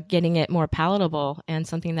 getting it more palatable and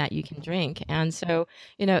something that you can drink. And so,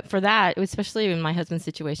 for that, especially in my husband's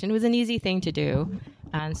situation, it was an easy thing to do.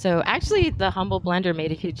 And so actually the humble blender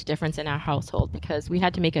made a huge difference in our household, because we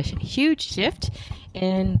had to make a huge shift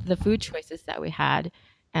in the food choices that we had.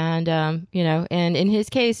 And, and in his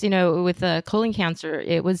case, with colon cancer,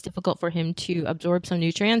 it was difficult for him to absorb some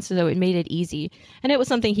nutrients. So it made it easy. And it was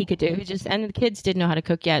something he could do. And the kids didn't know how to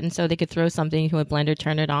cook yet. And so they could throw something into a blender,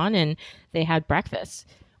 turn it on, and they had breakfast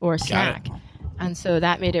or a snack. And so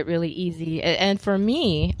that made it really easy. And for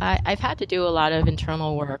me, I've had to do a lot of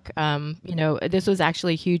internal work. This was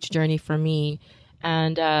actually a huge journey for me.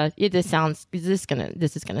 And this is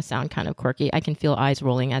gonna sound kind of quirky. I can feel eyes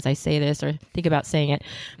rolling as I say this or think about saying it.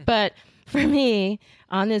 But for me,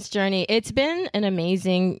 on this journey, it's been an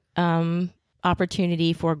amazing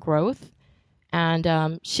opportunity for growth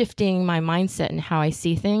and shifting my mindset and how I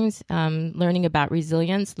see things, learning about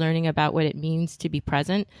resilience, learning about what it means to be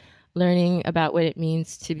present, learning about what it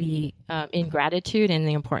means to be in gratitude and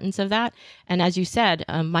the importance of that. And as you said,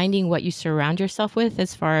 minding what you surround yourself with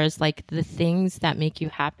as far as like the things that make you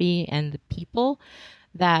happy and the people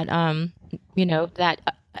that,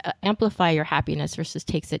 that amplify your happiness versus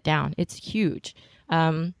takes it down. It's huge.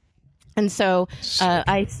 And so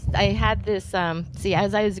I had this,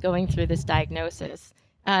 as I was going through this diagnosis,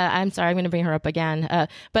 I'm sorry, I'm going to bring her up again.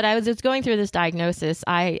 But I was just going through this diagnosis.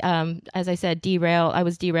 As I said, I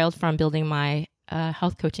was derailed from building my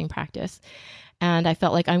health coaching practice. And I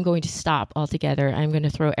felt like I'm going to stop altogether. I'm going to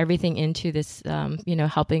throw everything into this,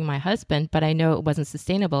 helping my husband. But I know it wasn't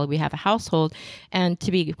sustainable. We have a household. And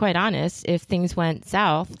to be quite honest, if things went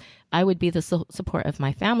south, I would be the support of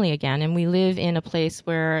my family again. And we live in a place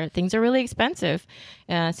where things are really expensive,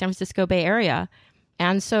 San Francisco Bay Area.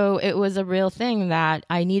 And so it was a real thing that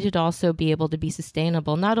I needed to also be able to be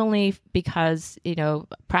sustainable, not only because,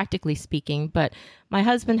 practically speaking, but my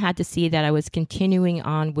husband had to see that I was continuing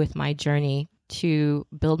on with my journey to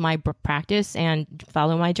build my practice and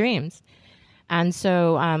follow my dreams. And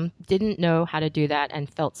so didn't know how to do that and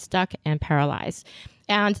felt stuck and paralyzed.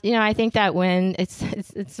 And, I think that when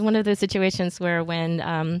it's one of those situations where when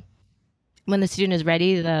the student is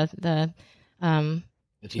ready, the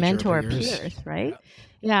mentor appears, right?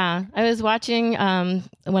 Yeah. I was watching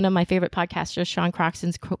one of my favorite podcasters, Sean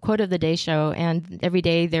Croxton's quote of the day show. And every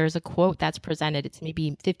day there's a quote that's presented. It's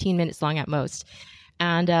maybe 15 minutes long at most.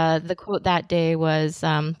 And the quote that day was,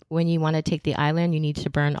 when you want to take the island, you need to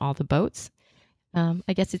burn all the boats.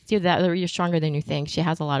 I guess it's either that or you're stronger than you think. She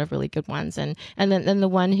has a lot of really good ones. And then the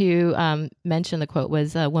one who mentioned the quote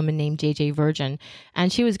was a woman named JJ Virgin.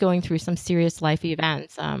 And she was going through some serious life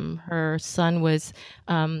events. Her son was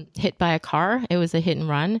hit by a car. It was a hit and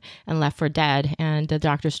run and left for dead. And the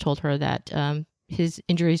doctors told her that his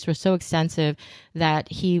injuries were so extensive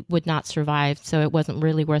that he would not survive. So it wasn't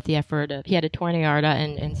really worth the effort. He had a torn aorta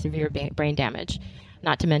and severe brain damage,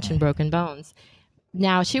 not to mention broken bones.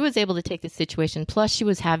 Now, she was able to take this situation, plus she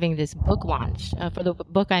was having this book launch for the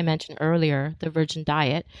book I mentioned earlier, The Virgin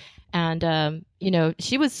Diet. And,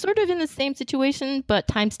 she was sort of in the same situation, but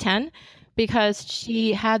times 10, because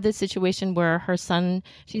she had this situation where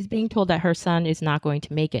she's being told that her son is not going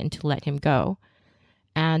to make it and to let him go.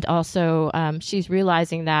 And also she's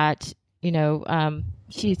realizing that,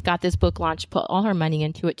 she's got this book launch, put all her money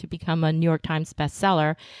into it to become a New York Times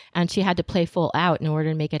bestseller, and she had to play full out in order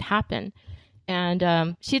to make it happen.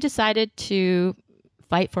 And she decided to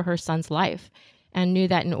fight for her son's life and knew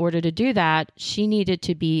that in order to do that, she needed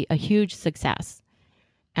to be a huge success.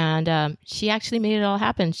 And she actually made it all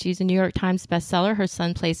happen. She's a New York Times bestseller. Her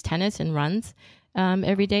son plays tennis and runs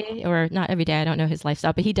every day, or not every day. I don't know his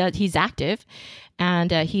lifestyle, but he does. He's active, and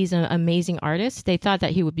he's an amazing artist. They thought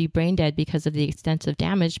that he would be brain dead because of the extensive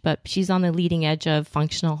damage, but she's on the leading edge of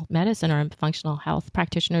functional medicine, or functional health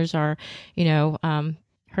practitioners are,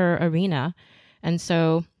 her arena. And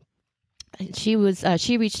so she reached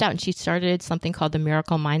out and she started something called the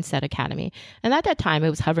Miracle Mindset Academy. And at that time, it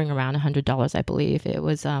was hovering around $100, I believe. It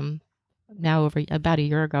was now over about a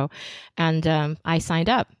year ago. And I signed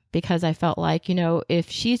up because I felt like, if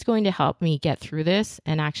she's going to help me get through this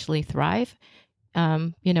and actually thrive,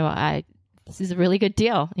 this is a really good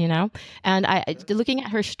deal, And looking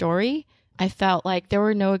at her story, I felt like there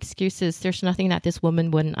were no excuses. There's nothing that this woman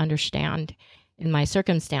wouldn't understand in my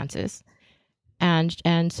circumstances.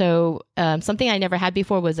 And so something I never had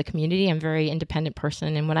before was a community. I'm a very independent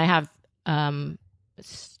person. And when I have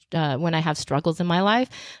struggles in my life,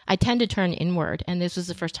 I tend to turn inward. And this was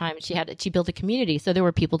the first time she built a community. So there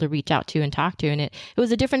were people to reach out to and talk to. And it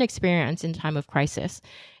was a different experience in time of crisis.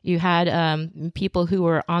 You had people who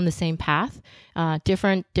were on the same path,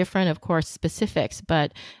 different, of course, specifics,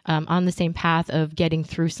 but on the same path of getting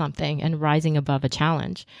through something and rising above a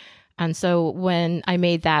challenge. And so when I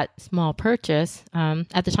made that small purchase,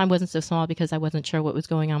 at the time wasn't so small because I wasn't sure what was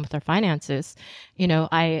going on with our finances.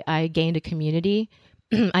 I gained a community.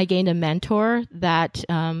 I gained a mentor that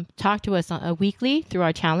talked to us weekly through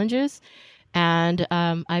our challenges. And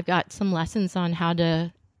I've got some lessons on how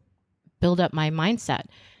to build up my mindset.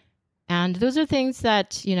 And those are things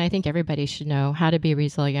that, I think everybody should know: how to be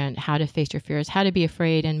resilient, how to face your fears, how to be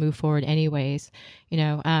afraid and move forward anyways,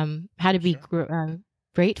 how to be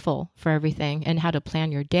grateful for everything, and how to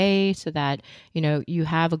plan your day so that, you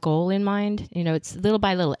have a goal in mind. It's little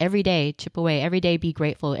by little, every day, chip away, every day, be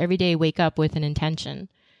grateful, every day, wake up with an intention.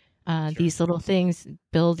 These little things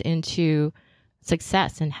build into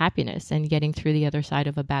success and happiness and getting through the other side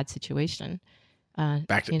of a bad situation.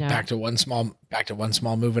 Back to one small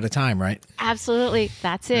move at a time, right? Absolutely.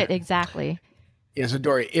 That's it. Exactly. Yeah. So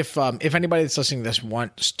Dori, if anybody that's listening to this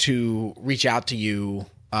wants to reach out to you,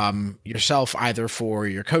 yourself, either for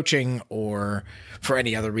your coaching or for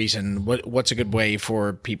any other reason, what's a good way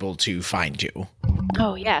for people to find you?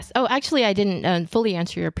 Oh, yes. Oh, actually, I didn't fully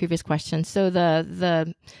answer your previous question. So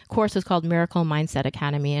the course is called Miracle Mindset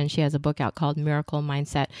Academy, and she has a book out called Miracle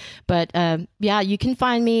Mindset. But you can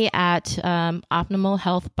find me at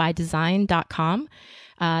optimalhealthbydesign.com.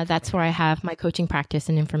 That's where I have my coaching practice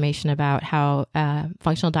and information about how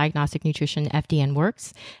functional diagnostic nutrition, FDN,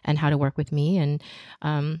 works and how to work with me. And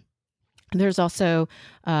there's also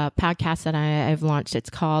a podcast that I've launched. It's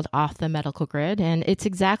called Off the Medical Grid. And it's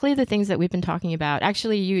exactly the things that we've been talking about.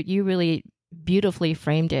 Actually, you really beautifully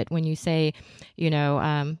framed it when you say,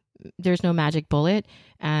 there's no magic bullet.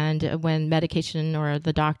 And when medication or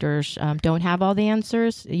the doctors don't have all the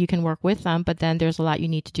answers, you can work with them. But then there's a lot you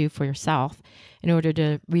need to do for yourself in order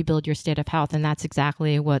to rebuild your state of health. And that's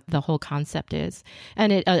exactly what the whole concept is.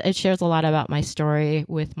 And it shares a lot about my story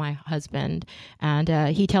with my husband. And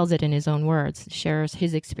he tells it in his own words, shares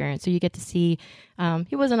his experience. So you get to see,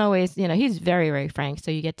 he wasn't always, he's very, very frank.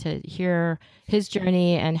 So you get to hear his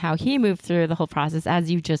journey and how he moved through the whole process,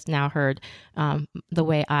 as you just now heard, the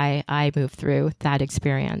way I moved through that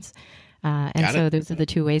experience. Those are the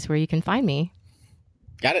two ways where you can find me.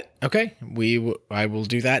 Got it. Okay. I will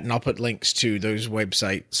do that, and I'll put links to those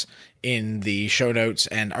websites in the show notes.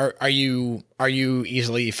 And are you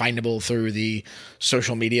easily findable through the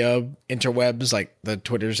social media interwebs, like the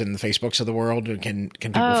Twitters and the Facebooks of the world? Or can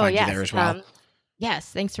people find you there as well?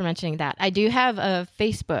 Yes, thanks for mentioning that. I do have a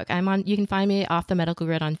Facebook. You can find me Off the Medical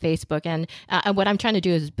Grid on Facebook. And what I'm trying to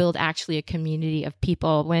do is build actually a community of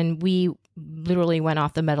people. When we literally went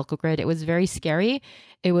off the medical grid, it was very scary.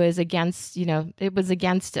 It was against,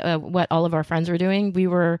 what all of our friends were doing. We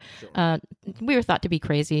were thought to be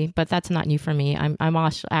crazy, but that's not new for me. I'm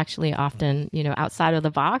actually often, outside of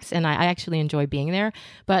the box, and I actually enjoy being there,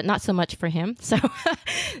 but not so much for him. So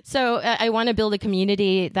I want to build a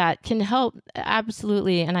community that can help.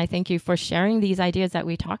 Absolutely. And I thank you for sharing these ideas that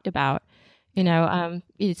we talked about.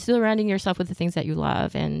 Surrounding yourself with the things that you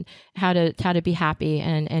love, and how to be happy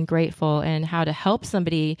and grateful, and how to help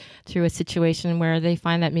somebody through a situation where they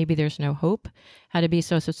find that maybe there's no hope, how to be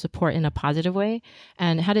source of support in a positive way,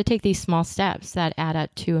 and how to take these small steps that add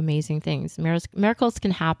up to amazing things. Miracles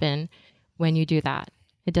can happen when you do that.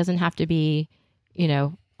 It doesn't have to be,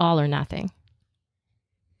 all or nothing.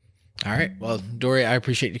 All right. Well, Dori, I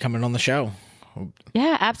appreciate you coming on the show.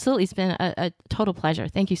 Yeah, absolutely. It's been a total pleasure.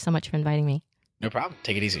 Thank you so much for inviting me. No problem.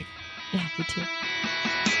 Take it easy. Yeah, you too.